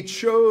 He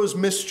chose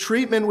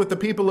mistreatment with the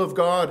people of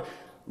God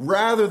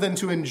rather than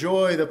to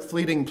enjoy the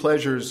fleeting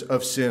pleasures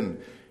of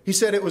sin. He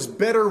said it was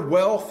better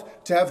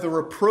wealth to have the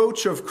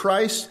reproach of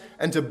Christ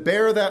and to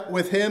bear that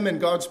with him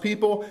and God's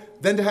people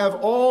than to have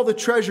all the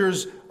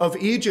treasures of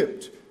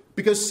Egypt,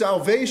 because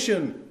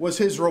salvation was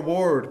his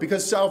reward,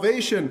 because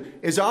salvation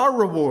is our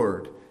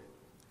reward.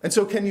 And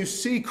so can you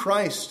see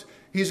Christ?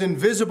 He's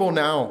invisible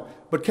now,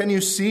 but can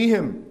you see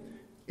him?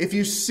 If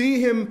you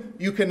see him,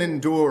 you can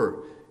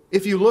endure.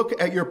 If you look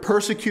at your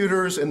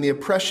persecutors and the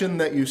oppression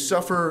that you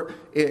suffer,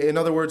 in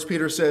other words,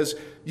 Peter says,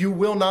 you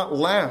will not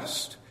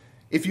last.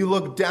 If you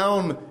look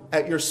down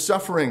at your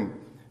suffering,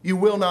 you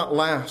will not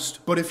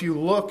last. But if you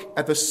look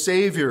at the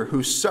Savior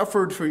who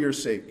suffered for your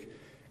sake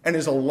and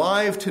is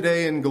alive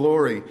today in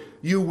glory,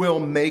 you will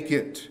make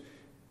it.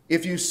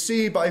 If you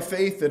see by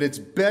faith that it's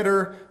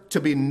better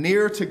to be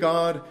near to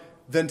God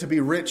than to be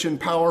rich and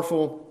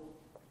powerful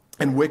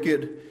and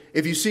wicked,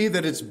 if you see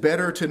that it's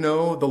better to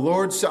know the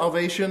Lord's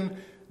salvation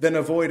than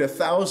avoid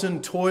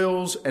 1,000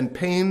 toils and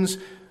pains,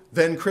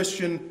 then,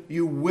 Christian,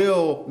 you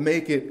will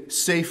make it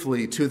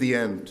safely to the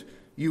end.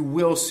 You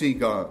will see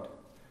God.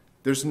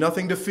 There's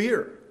nothing to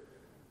fear.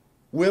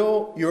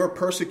 Will your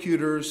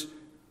persecutors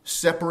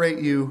separate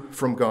you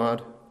from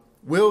God?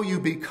 Will you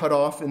be cut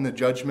off in the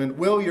judgment?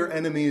 Will your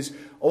enemies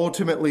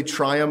ultimately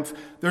triumph?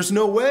 There's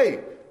no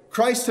way.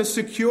 Christ has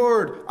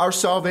secured our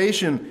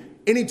salvation.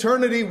 In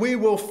eternity, we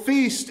will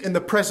feast in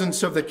the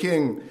presence of the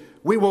King.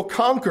 We will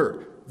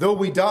conquer, though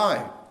we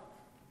die,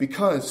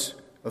 because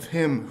of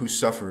him who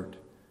suffered.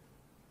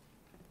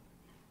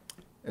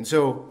 And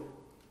so,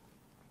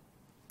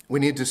 we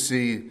need to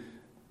see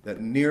that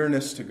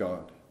nearness to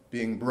God,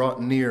 being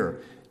brought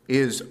near,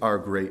 is our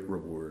great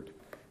reward.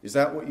 Is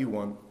that what you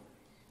want?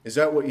 Is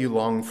that what you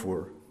long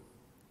for?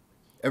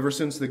 Ever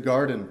since the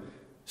garden,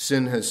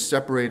 sin has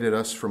separated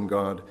us from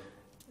God,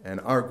 and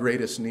our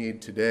greatest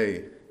need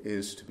today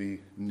is to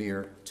be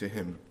near to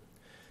him.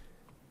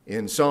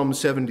 In Psalm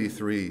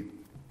 73,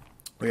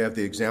 we have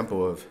the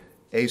example of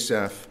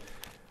Asaph,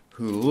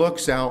 who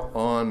looks out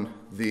on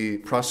the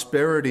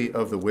prosperity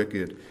of the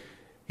wicked.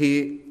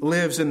 He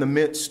lives in the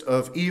midst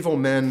of evil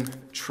men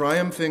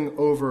triumphing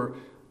over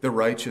the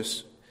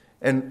righteous.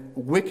 And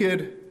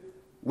wicked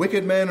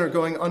men are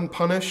going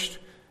unpunished.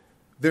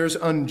 There's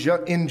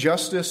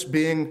injustice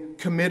being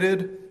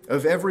committed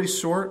of every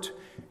sort.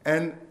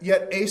 And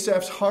yet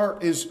Asaph's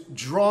heart is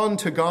drawn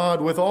to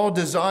God with all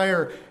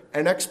desire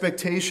and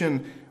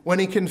expectation when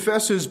he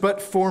confesses,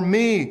 "But for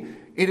me,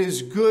 it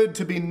is good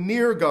to be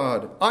near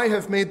God. I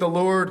have made the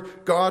Lord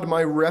God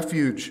my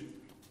refuge.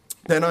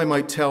 Then I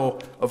might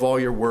tell of all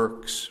your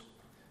works."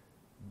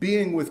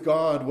 Being with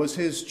God was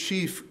his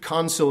chief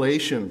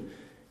consolation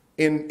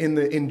in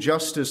the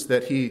injustice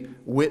that he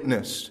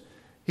witnessed.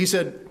 He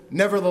said,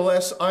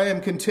 "Nevertheless, I am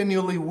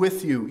continually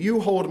with you. You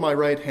hold my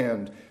right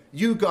hand.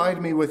 You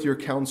guide me with your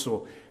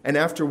counsel, and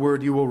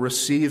afterward you will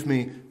receive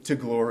me to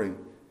glory."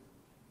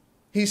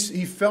 He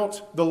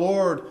felt the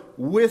Lord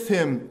with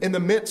him in the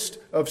midst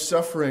of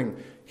suffering.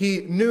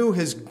 He knew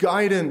his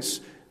guidance,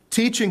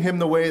 teaching him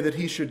the way that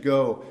he should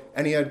go,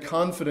 and he had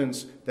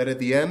confidence that at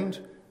the end,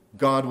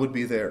 God would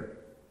be there,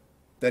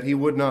 that he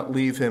would not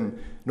leave him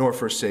nor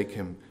forsake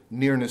him.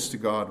 Nearness to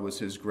God was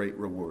his great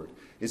reward.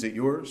 Is it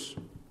yours?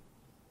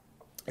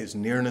 Is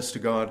nearness to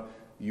God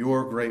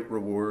your great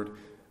reward?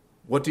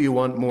 What do you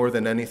want more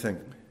than anything?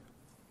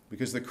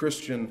 Because the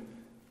Christian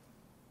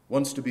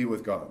wants to be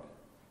with God.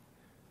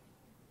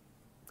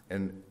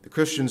 And the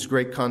Christian's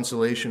great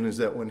consolation is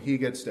that when he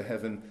gets to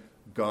heaven,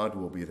 God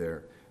will be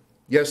there.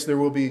 Yes, there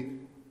will be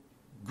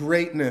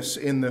greatness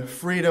in the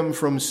freedom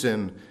from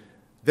sin.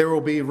 There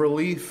will be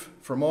relief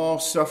from all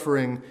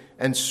suffering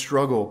and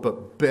struggle,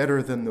 but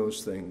better than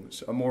those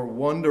things, a more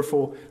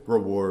wonderful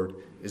reward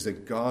is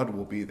that God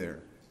will be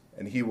there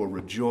and he will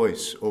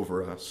rejoice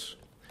over us.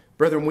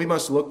 Brethren, we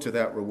must look to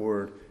that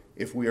reward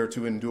if we are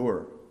to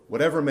endure,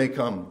 whatever may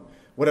come,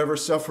 whatever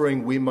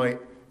suffering we might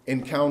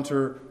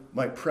encounter,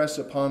 might press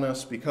upon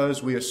us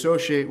because we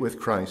associate with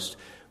Christ.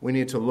 We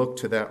need to look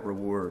to that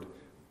reward.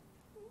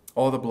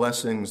 All the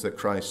blessings that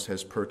Christ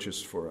has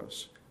purchased for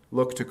us.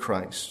 Look to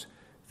Christ,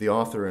 the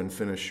author and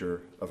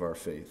finisher of our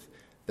faith.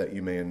 that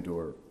you may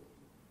endure.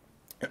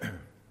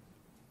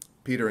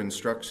 Peter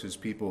instructs his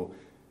people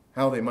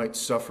how they might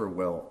suffer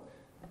well.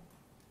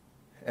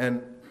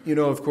 And,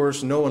 of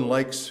course, no one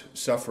likes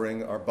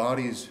suffering. Our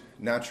bodies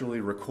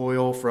naturally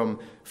recoil from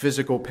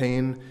physical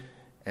pain,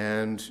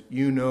 and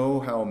you know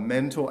how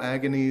mental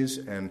agonies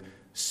and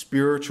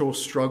spiritual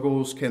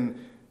struggles can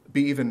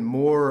be even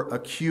more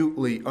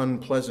acutely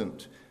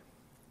unpleasant.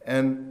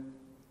 And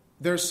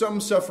there's some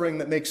suffering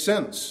that makes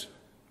sense.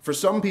 For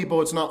some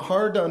people, it's not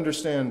hard to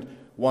understand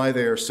why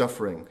they are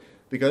suffering,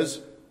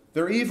 because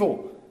they're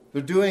evil.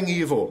 They're doing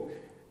evil.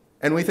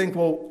 And we think,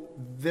 well,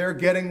 they're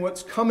getting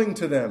what's coming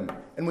to them.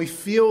 And we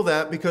feel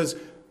that because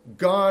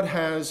God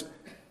has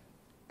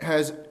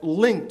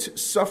linked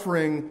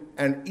suffering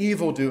and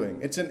evil doing.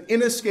 It's an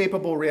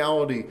inescapable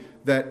reality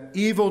that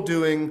evil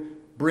doing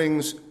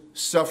brings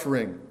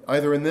suffering,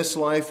 either in this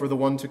life or the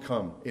one to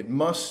come. It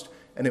must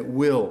and it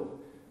will.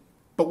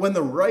 But when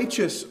the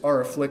righteous are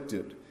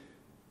afflicted,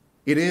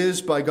 it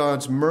is by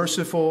God's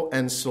merciful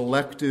and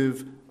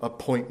selective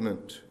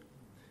appointment.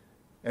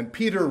 And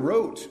Peter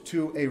wrote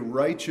to a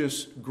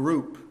righteous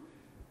group.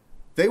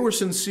 They were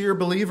sincere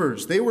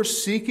believers. They were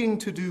seeking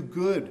to do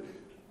good.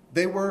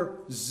 They were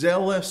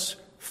zealous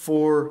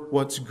for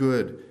what's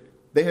good.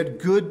 They had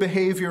good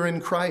behavior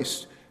in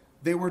Christ.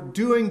 They were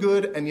doing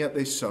good, and yet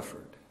they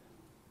suffered.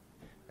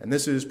 And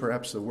this is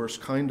perhaps the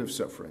worst kind of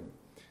suffering.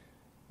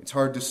 It's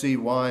hard to see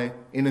why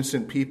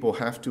innocent people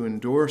have to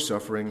endure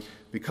suffering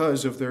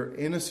because of their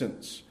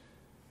innocence.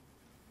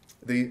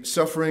 The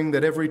suffering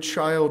that every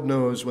child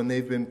knows when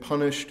they've been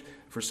punished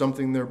for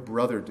something their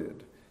brother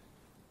did.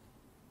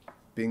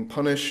 Being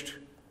punished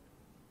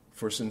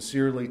for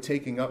sincerely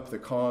taking up the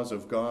cause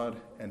of God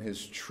and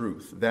His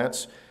truth.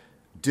 That's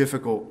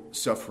difficult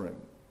suffering.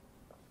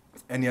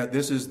 And yet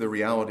this is the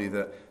reality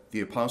that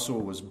the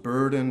apostle was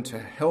burdened to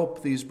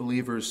help these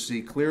believers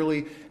see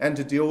clearly and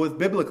to deal with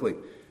biblically.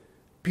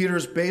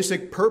 Peter's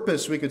basic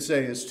purpose, we could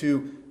say, is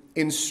to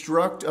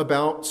instruct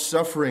about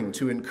suffering,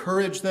 to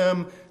encourage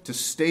them, to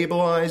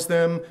stabilize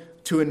them,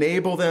 to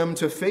enable them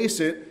to face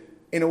it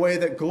in a way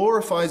that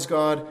glorifies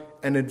God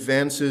and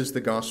advances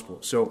the gospel.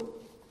 So,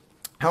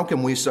 how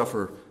can we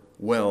suffer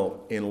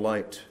well in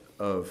light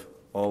of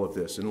all of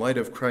this, in light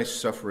of Christ's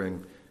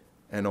suffering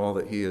and all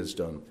that He has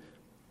done?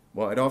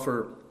 Well, I'd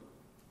offer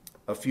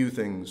a few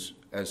things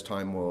as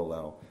time will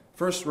allow.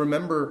 First,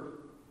 remember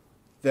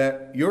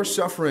that your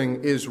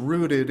suffering is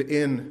rooted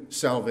in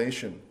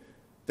salvation,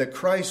 that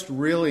Christ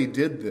really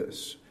did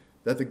this,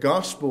 that the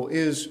gospel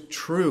is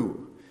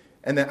true,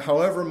 and that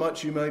however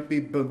much you might be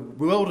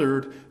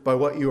bewildered by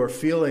what you are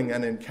feeling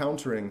and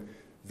encountering,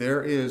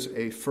 there is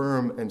a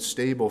firm and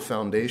stable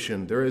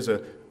foundation. There is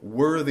a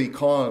worthy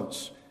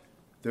cause.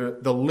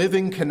 The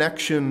living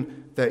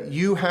connection that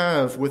you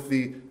have with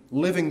the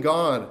living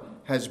God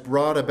has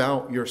brought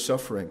about your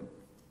suffering.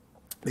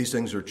 These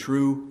things are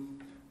true,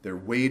 they're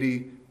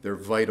weighty, they're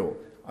vital.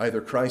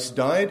 Either Christ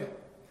died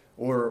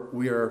or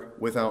we are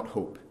without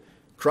hope.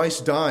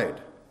 Christ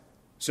died,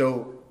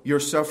 so your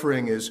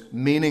suffering is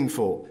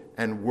meaningful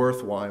and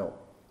worthwhile.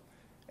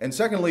 And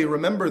secondly,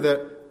 remember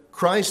that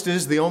Christ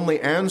is the only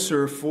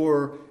answer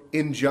for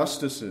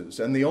injustices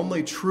and the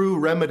only true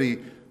remedy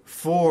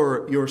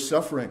for your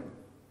suffering.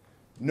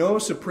 No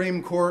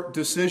Supreme Court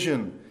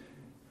decision,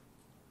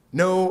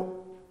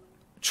 no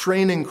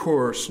training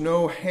course,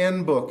 no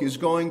handbook is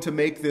going to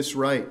make this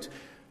right.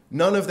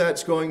 None of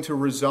that's going to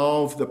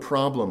resolve the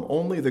problem.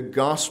 Only the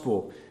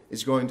gospel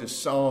is going to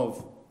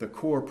solve the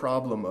core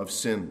problem of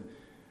sin.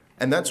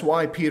 And that's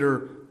why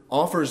Peter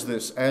offers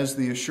this as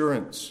the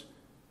assurance.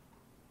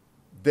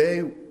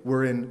 They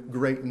were in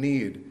great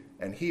need,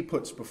 and he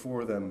puts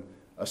before them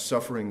a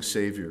suffering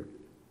Savior.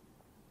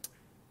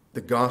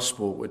 The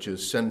gospel, which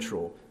is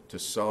central to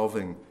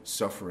solving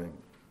suffering.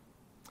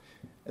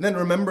 And then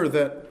remember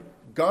that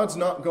God's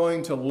not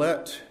going to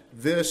let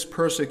this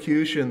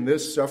persecution,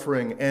 this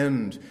suffering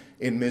end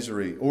in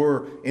misery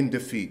or in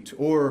defeat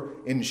or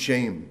in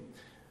shame.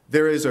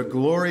 There is a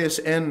glorious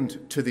end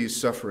to these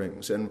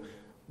sufferings. And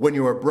when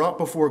you are brought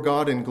before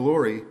God in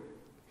glory,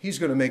 He's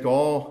going to make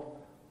all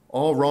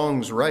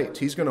wrongs right.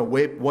 He's going to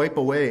wipe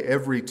away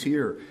every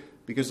tear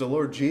because the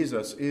Lord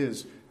Jesus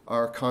is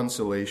our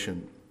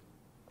consolation.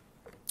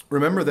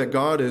 Remember that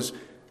God is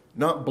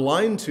not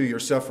blind to your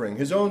suffering.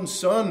 His own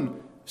Son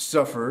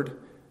suffered,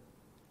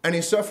 and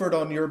He suffered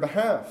on your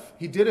behalf.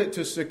 He did it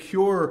to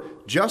secure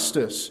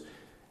justice.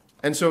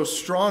 And so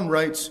Strawn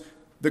writes,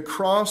 the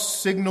cross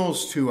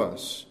signals to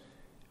us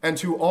and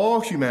to all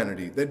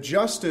humanity that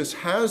justice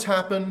has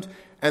happened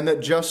and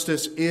that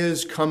justice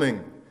is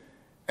coming.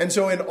 And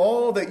so in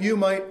all that you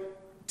might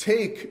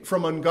take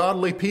from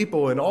ungodly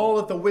people and all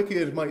that the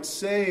wicked might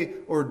say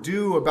or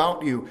do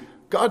about you,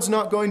 God's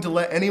not going to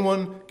let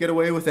anyone get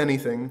away with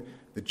anything.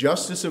 The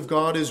justice of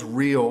God is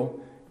real.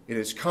 It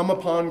has come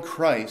upon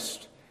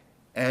Christ,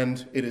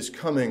 and it is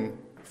coming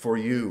for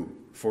you,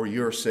 for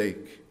your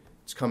sake.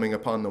 It's coming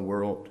upon the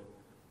world.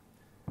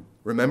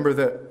 Remember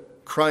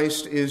that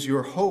Christ is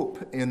your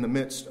hope in the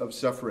midst of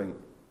suffering.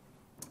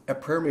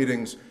 At prayer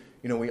meetings,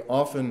 we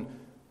often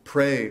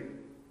pray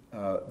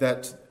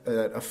that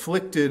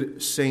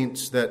afflicted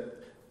saints, that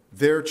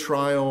their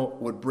trial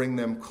would bring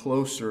them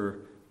closer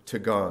to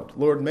God.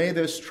 Lord, may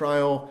this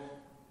trial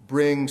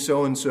bring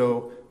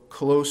so-and-so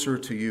closer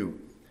to you.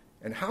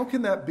 And how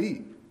can that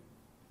be?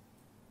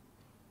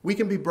 We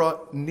can be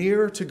brought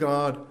near to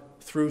God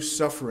through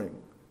suffering.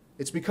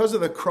 It's because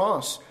of the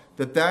cross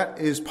that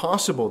is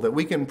possible, that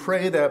we can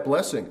pray that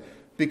blessing.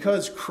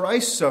 Because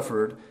Christ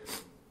suffered,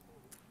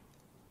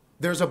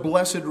 there's a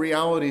blessed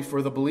reality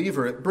for the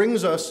believer.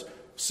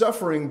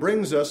 Suffering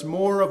brings us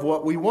more of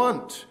what we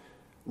want.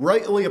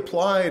 Rightly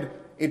applied,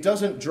 it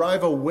doesn't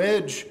drive a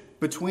wedge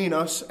between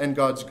us and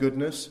God's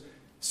goodness.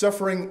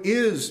 Suffering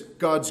is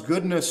God's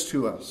goodness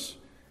to us.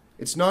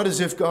 It's not as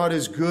if God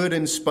is good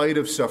in spite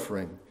of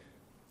suffering.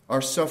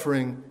 Our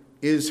suffering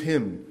is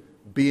Him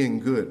being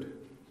good.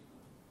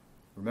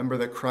 Remember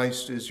that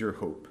Christ is your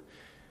hope.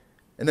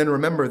 And then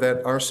remember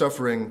that our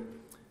suffering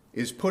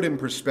is put in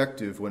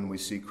perspective when we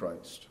see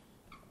Christ.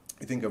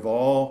 You think of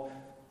all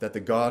that the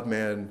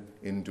God-man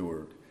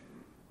endured.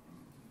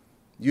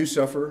 You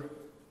suffer,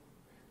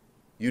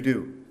 you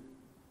do,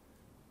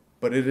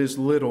 but it is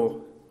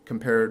little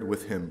compared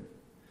with Him.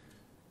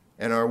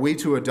 And are we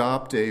to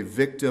adopt a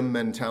victim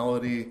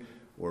mentality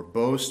or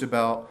boast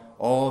about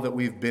all that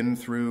we've been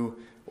through?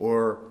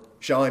 Or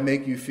shall I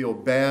make you feel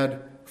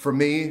bad for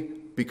me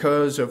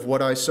because of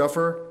what I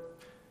suffer?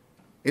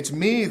 It's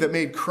me that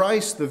made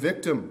Christ the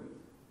victim.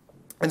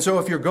 And so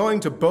if you're going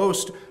to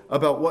boast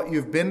about what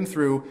you've been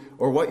through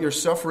or what you're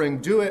suffering,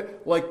 do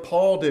it like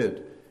Paul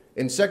did.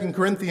 In 2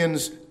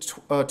 Corinthians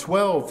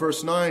 12,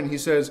 verse 9, he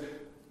says,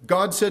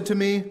 God said to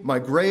me, my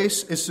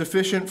grace is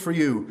sufficient for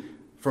you,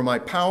 for my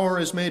power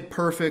is made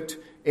perfect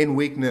in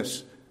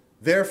weakness.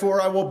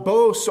 Therefore I will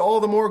boast all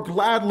the more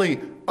gladly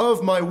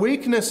of my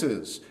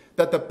weaknesses,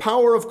 that the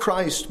power of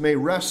Christ may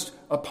rest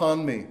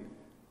upon me.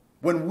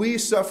 When we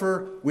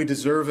suffer, we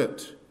deserve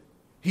it.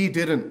 He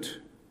didn't.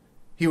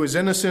 He was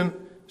innocent,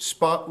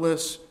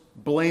 spotless,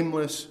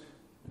 blameless,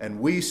 and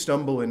we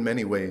stumble in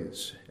many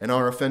ways, and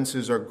our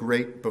offenses are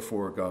great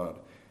before God.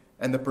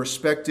 And the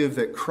perspective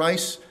that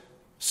Christ's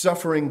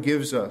suffering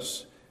gives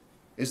us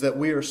is that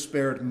we are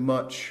spared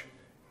much,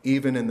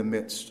 even in the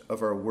midst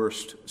of our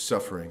worst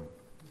suffering.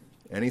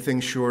 Anything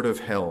short of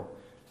hell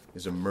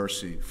is a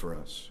mercy for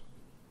us.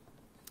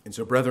 And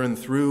so, brethren,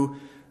 through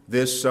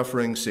this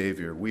suffering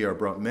Savior, we are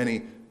brought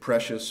many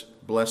precious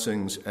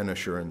blessings and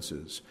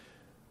assurances.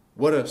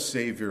 What a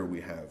Savior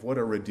we have. What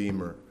a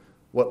Redeemer.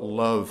 What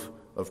love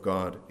of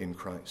God in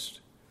Christ.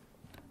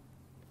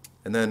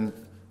 And then,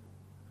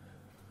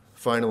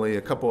 finally,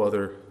 a couple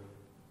other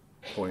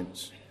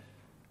points.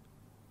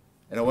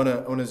 And I want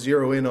to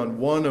zero in on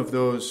one of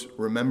those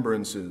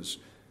remembrances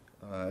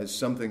as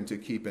something to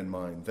keep in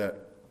mind,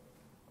 that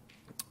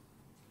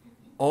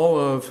all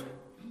of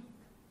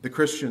the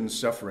Christians'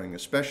 suffering,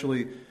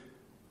 especially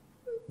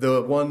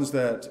the ones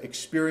that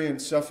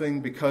experience suffering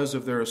because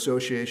of their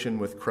association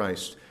with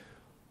Christ,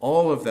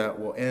 all of that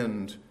will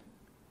end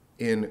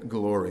in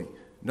glory,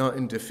 not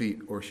in defeat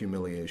or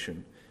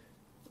humiliation.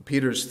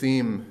 Peter's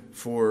theme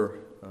for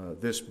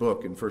this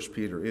book in 1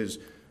 Peter is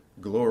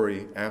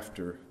glory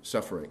after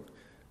suffering.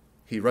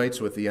 He writes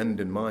with the end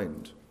in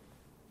mind.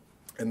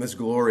 And this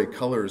glory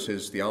colors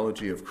his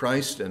theology of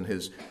Christ and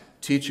his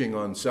teaching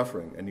on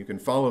suffering. And you can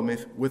follow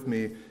with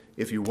me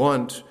if you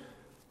want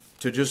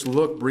to just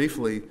look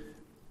briefly,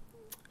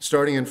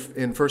 starting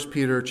in 1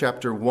 Peter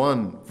chapter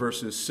 1,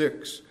 verses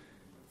 6.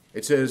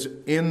 It says,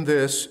 in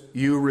this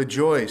you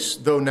rejoice,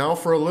 though now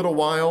for a little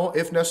while,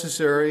 if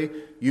necessary,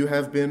 you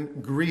have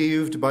been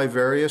grieved by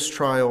various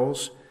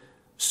trials,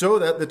 so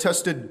that the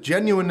tested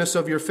genuineness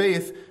of your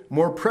faith,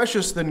 more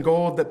precious than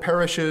gold that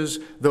perishes,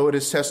 though it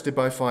is tested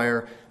by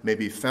fire, may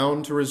be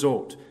found to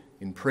result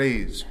in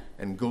praise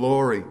and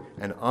glory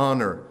and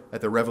honor at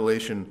the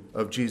revelation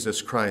of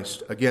Jesus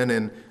Christ. Again,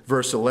 in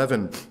verse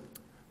 11,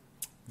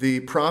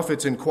 the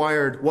prophets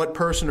inquired what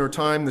person or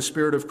time the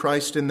Spirit of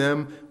Christ in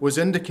them was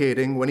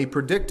indicating when he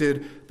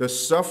predicted the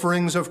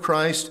sufferings of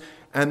Christ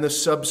and the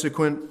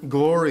subsequent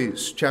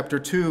glories. Chapter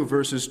 2,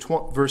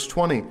 verse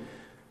 20.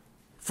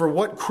 For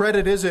what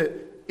credit is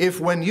it if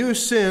when you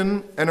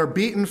sin and are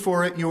beaten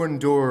for it, you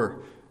endure?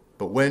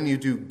 But when you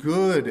do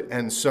good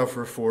and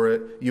suffer for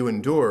it, you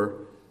endure.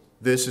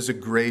 This is a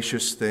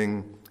gracious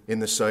thing in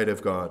the sight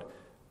of God.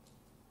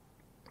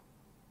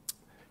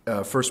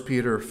 1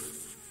 Peter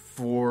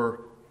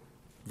 4,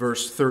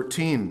 verse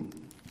 13.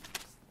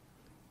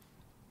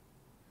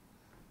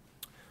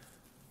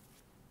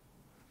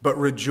 But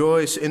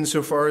rejoice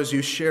insofar as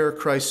you share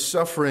Christ's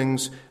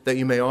sufferings, that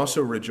you may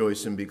also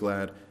rejoice and be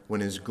glad when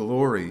his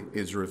glory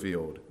is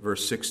revealed.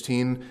 Verse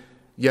 16,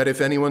 yet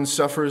if anyone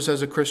suffers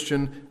as a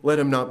Christian, let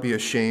him not be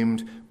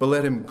ashamed, but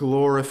let him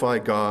glorify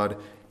God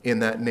in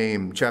that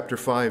name. Chapter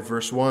 5,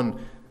 verse 1,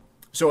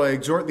 so I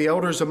exhort the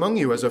elders among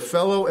you as a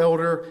fellow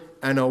elder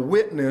and a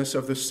witness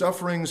of the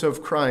sufferings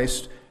of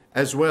Christ,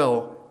 as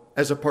well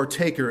as a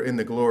partaker in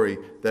the glory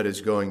that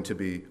is going to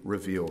be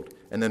revealed.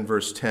 And then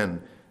verse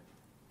 10,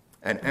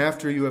 and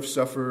after you have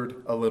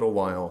suffered a little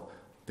while,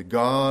 the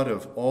God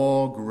of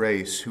all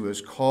grace, who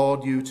has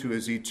called you to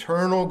his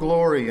eternal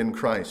glory in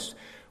Christ,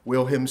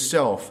 will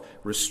himself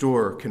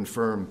restore,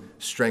 confirm,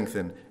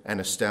 strengthen, and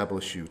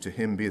establish you. To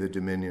him be the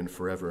dominion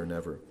forever and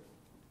ever.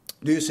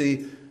 Do you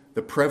see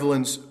the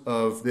prevalence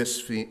of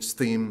this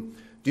theme?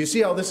 Do you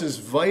see how this is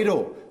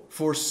vital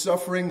for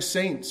suffering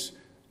saints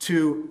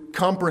to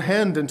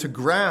comprehend and to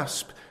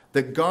grasp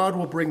that God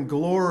will bring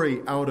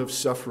glory out of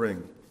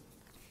suffering?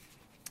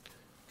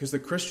 Because the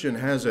Christian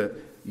has a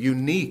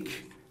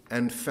unique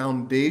and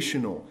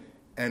foundational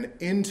and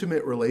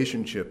intimate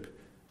relationship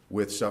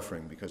with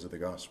suffering because of the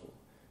gospel.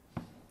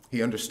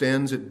 He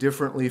understands it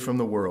differently from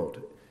the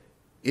world.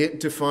 It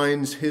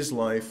defines his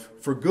life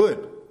for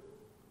good,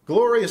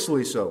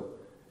 gloriously so,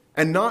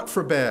 and not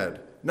for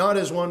bad, not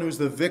as one who's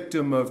the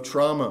victim of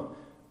trauma.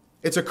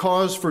 It's a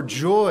cause for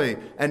joy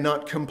and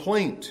not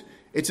complaint.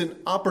 It's an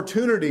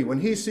opportunity. When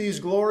he sees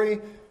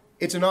glory,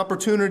 it's an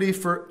opportunity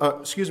for,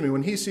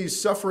 when he sees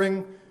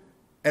suffering,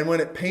 and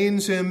when it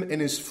pains him in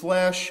his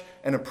flesh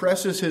and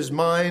oppresses his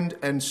mind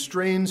and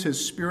strains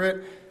his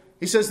spirit,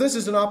 he says this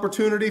is an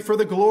opportunity for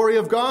the glory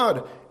of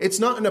God. It's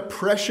not an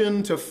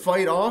oppression to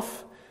fight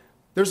off.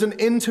 There's an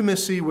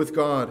intimacy with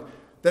God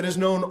that is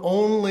known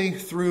only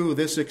through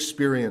this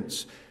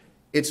experience.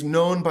 It's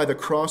known by the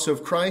cross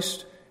of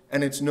Christ,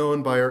 and it's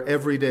known by our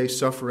everyday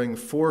suffering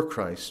for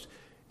Christ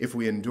if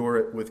we endure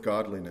it with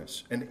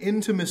godliness. An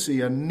intimacy,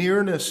 a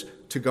nearness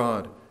to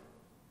God.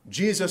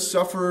 Jesus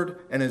suffered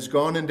and has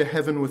gone into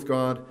heaven with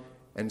God,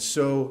 and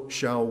so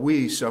shall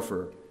we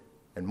suffer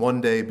and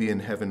one day be in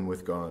heaven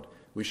with God.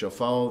 We shall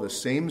follow the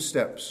same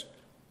steps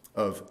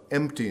of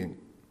emptying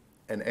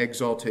and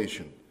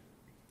exaltation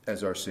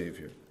as our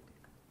Savior.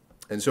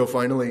 And so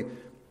finally,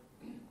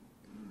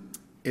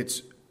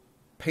 it's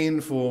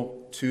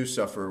painful to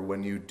suffer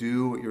when you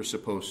do what you're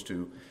supposed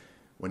to,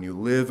 when you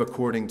live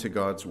according to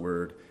God's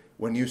word,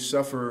 when you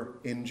suffer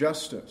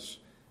injustice.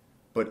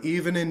 But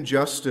even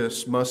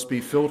injustice must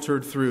be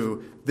filtered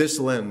through this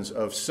lens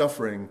of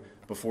suffering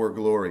before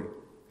glory.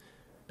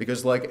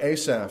 Because like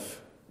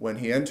Asaph, when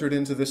he entered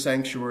into the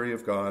sanctuary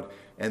of God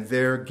and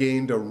there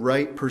gained a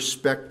right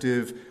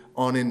perspective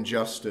on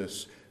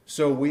injustice,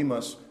 so we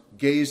must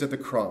gaze at the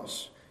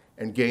cross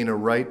and gain a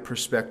right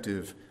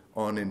perspective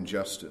on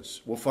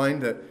injustice. We'll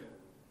find that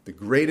the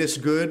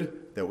greatest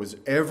good that was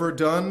ever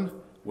done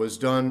was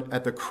done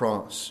at the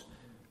cross.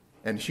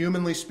 And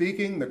humanly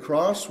speaking, the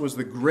cross was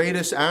the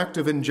greatest act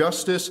of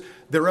injustice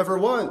there ever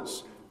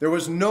was. There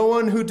was no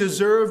one who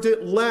deserved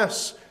it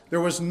less.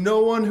 There was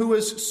no one who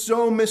was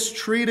so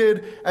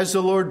mistreated as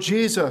the Lord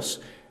Jesus.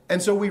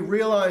 And so we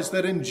realize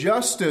that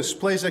injustice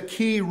plays a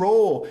key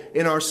role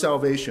in our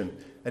salvation.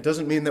 That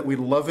doesn't mean that we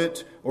love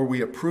it or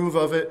we approve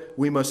of it.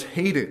 We must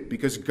hate it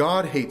because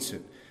God hates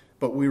it.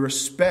 But we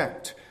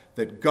respect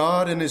that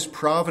God in his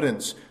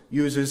providence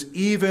uses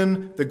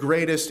even the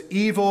greatest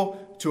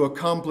evil to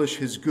accomplish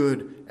his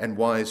good and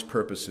wise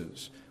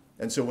purposes.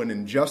 And so when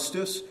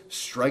injustice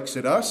strikes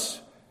at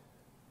us,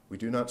 we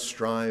do not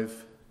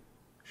strive,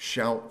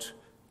 shout,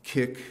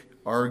 kick,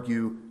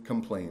 argue,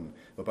 complain.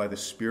 But by the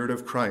Spirit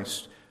of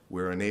Christ,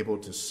 we're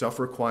enabled to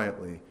suffer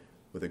quietly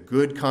with a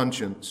good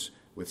conscience,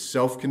 with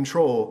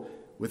self-control,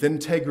 with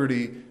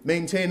integrity,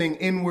 maintaining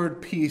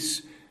inward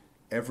peace,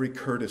 every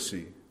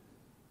courtesy,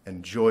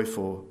 and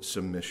joyful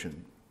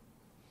submission.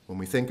 When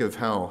we think of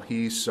how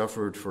he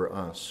suffered for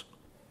us,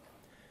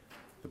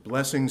 the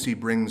blessings he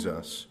brings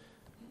us,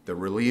 the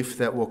relief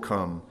that will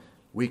come,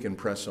 we can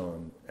press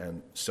on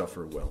and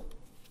suffer well.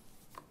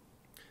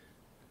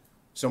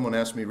 Someone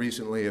asked me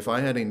recently if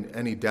I had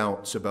any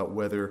doubts about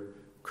whether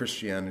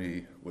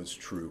Christianity was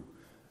true.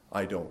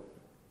 I don't.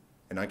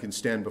 And I can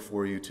stand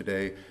before you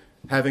today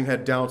having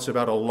had doubts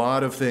about a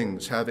lot of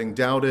things, having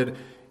doubted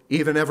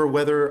even ever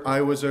whether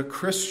I was a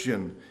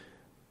Christian.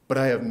 But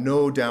I have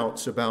no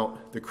doubts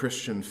about the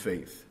Christian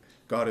faith.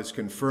 God has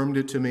confirmed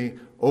it to me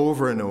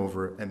over and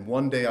over, and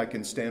one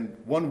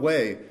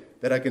way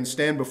that I can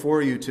stand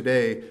before you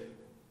today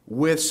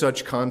with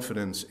such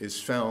confidence is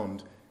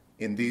found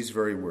in these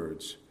very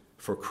words,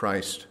 for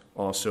Christ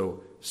also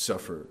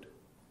suffered.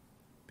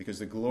 Because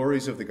the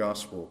glories of the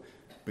gospel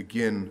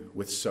begin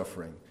with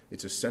suffering.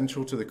 It's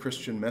essential to the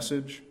Christian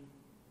message,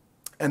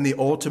 and the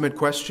ultimate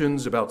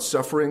questions about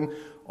suffering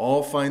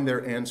all find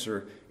their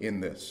answer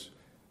in this.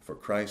 For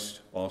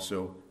Christ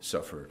also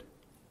suffered.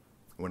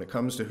 When it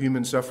comes to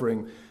human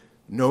suffering,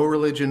 no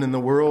religion in the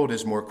world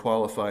is more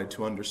qualified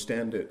to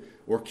understand it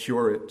or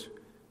cure it.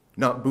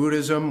 Not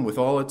Buddhism with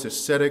all its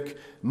ascetic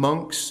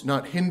monks,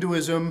 not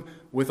Hinduism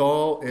with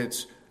all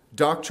its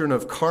doctrine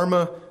of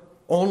karma.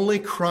 Only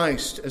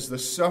Christ, as the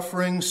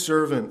suffering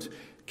servant,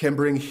 can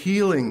bring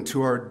healing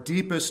to our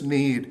deepest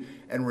need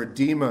and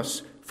redeem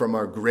us from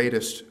our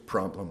greatest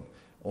problem.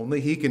 Only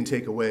he can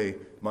take away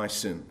my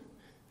sin,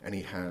 and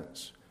he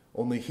has.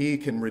 Only he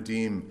can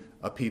redeem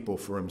a people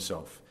for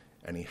himself,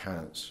 and he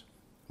has.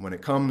 When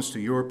it comes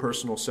to your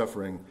personal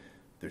suffering,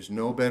 there's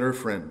no better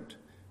friend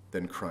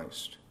than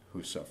Christ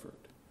who suffered.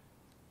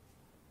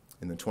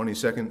 In the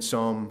 22nd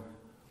Psalm,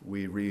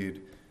 we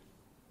read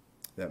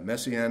that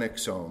messianic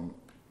psalm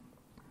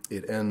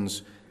It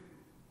ends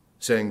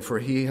saying, "For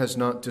he has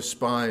not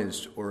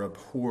despised or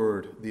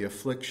abhorred the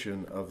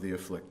affliction of the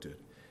afflicted,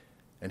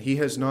 and he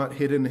has not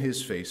hidden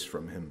his face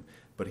from him,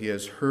 but he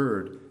has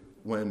heard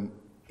when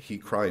he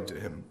cried to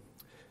him.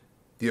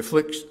 The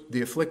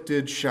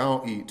afflicted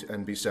shall eat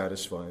and be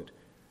satisfied.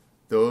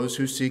 Those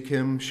who seek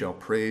him shall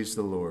praise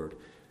the Lord.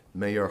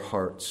 May your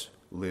hearts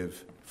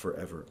live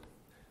forever.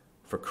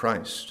 For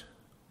Christ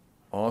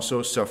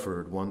also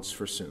suffered once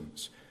for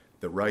sins,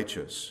 the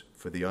righteous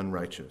for the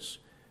unrighteous,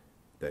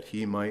 that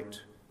he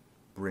might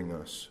bring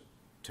us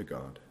to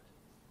God."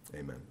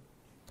 Amen.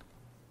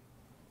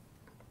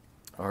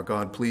 Our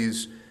God,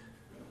 please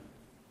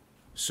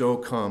so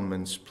come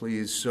and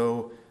please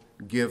so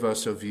give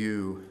us a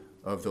view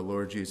of the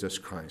Lord Jesus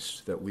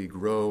Christ, that we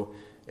grow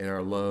in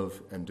our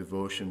love and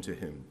devotion to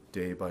him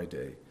day by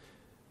day.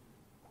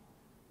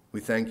 We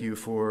thank you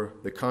for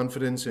the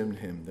confidence in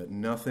him that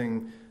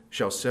nothing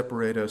shall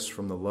separate us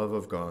from the love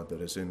of God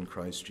that is in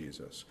Christ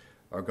Jesus.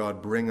 Our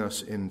God, bring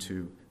us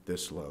into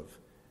this love.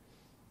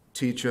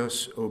 Teach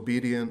us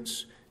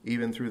obedience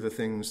even through the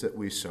things that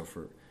we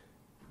suffer.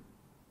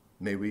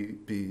 May we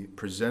be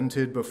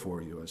presented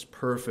before you as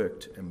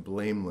perfect and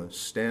blameless,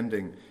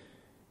 standing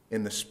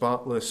in the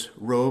spotless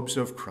robes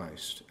of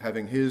Christ,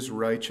 having his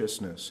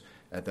righteousness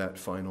at that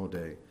final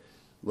day.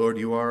 Lord,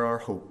 you are our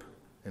hope,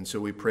 and so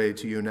we pray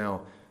to you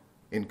now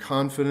in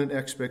confident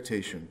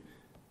expectation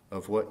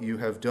of what you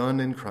have done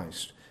in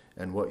Christ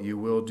and what you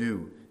will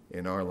do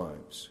in our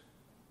lives.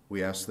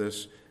 We ask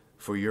this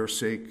for your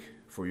sake,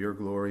 for your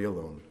glory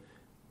alone.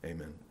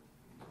 Amen.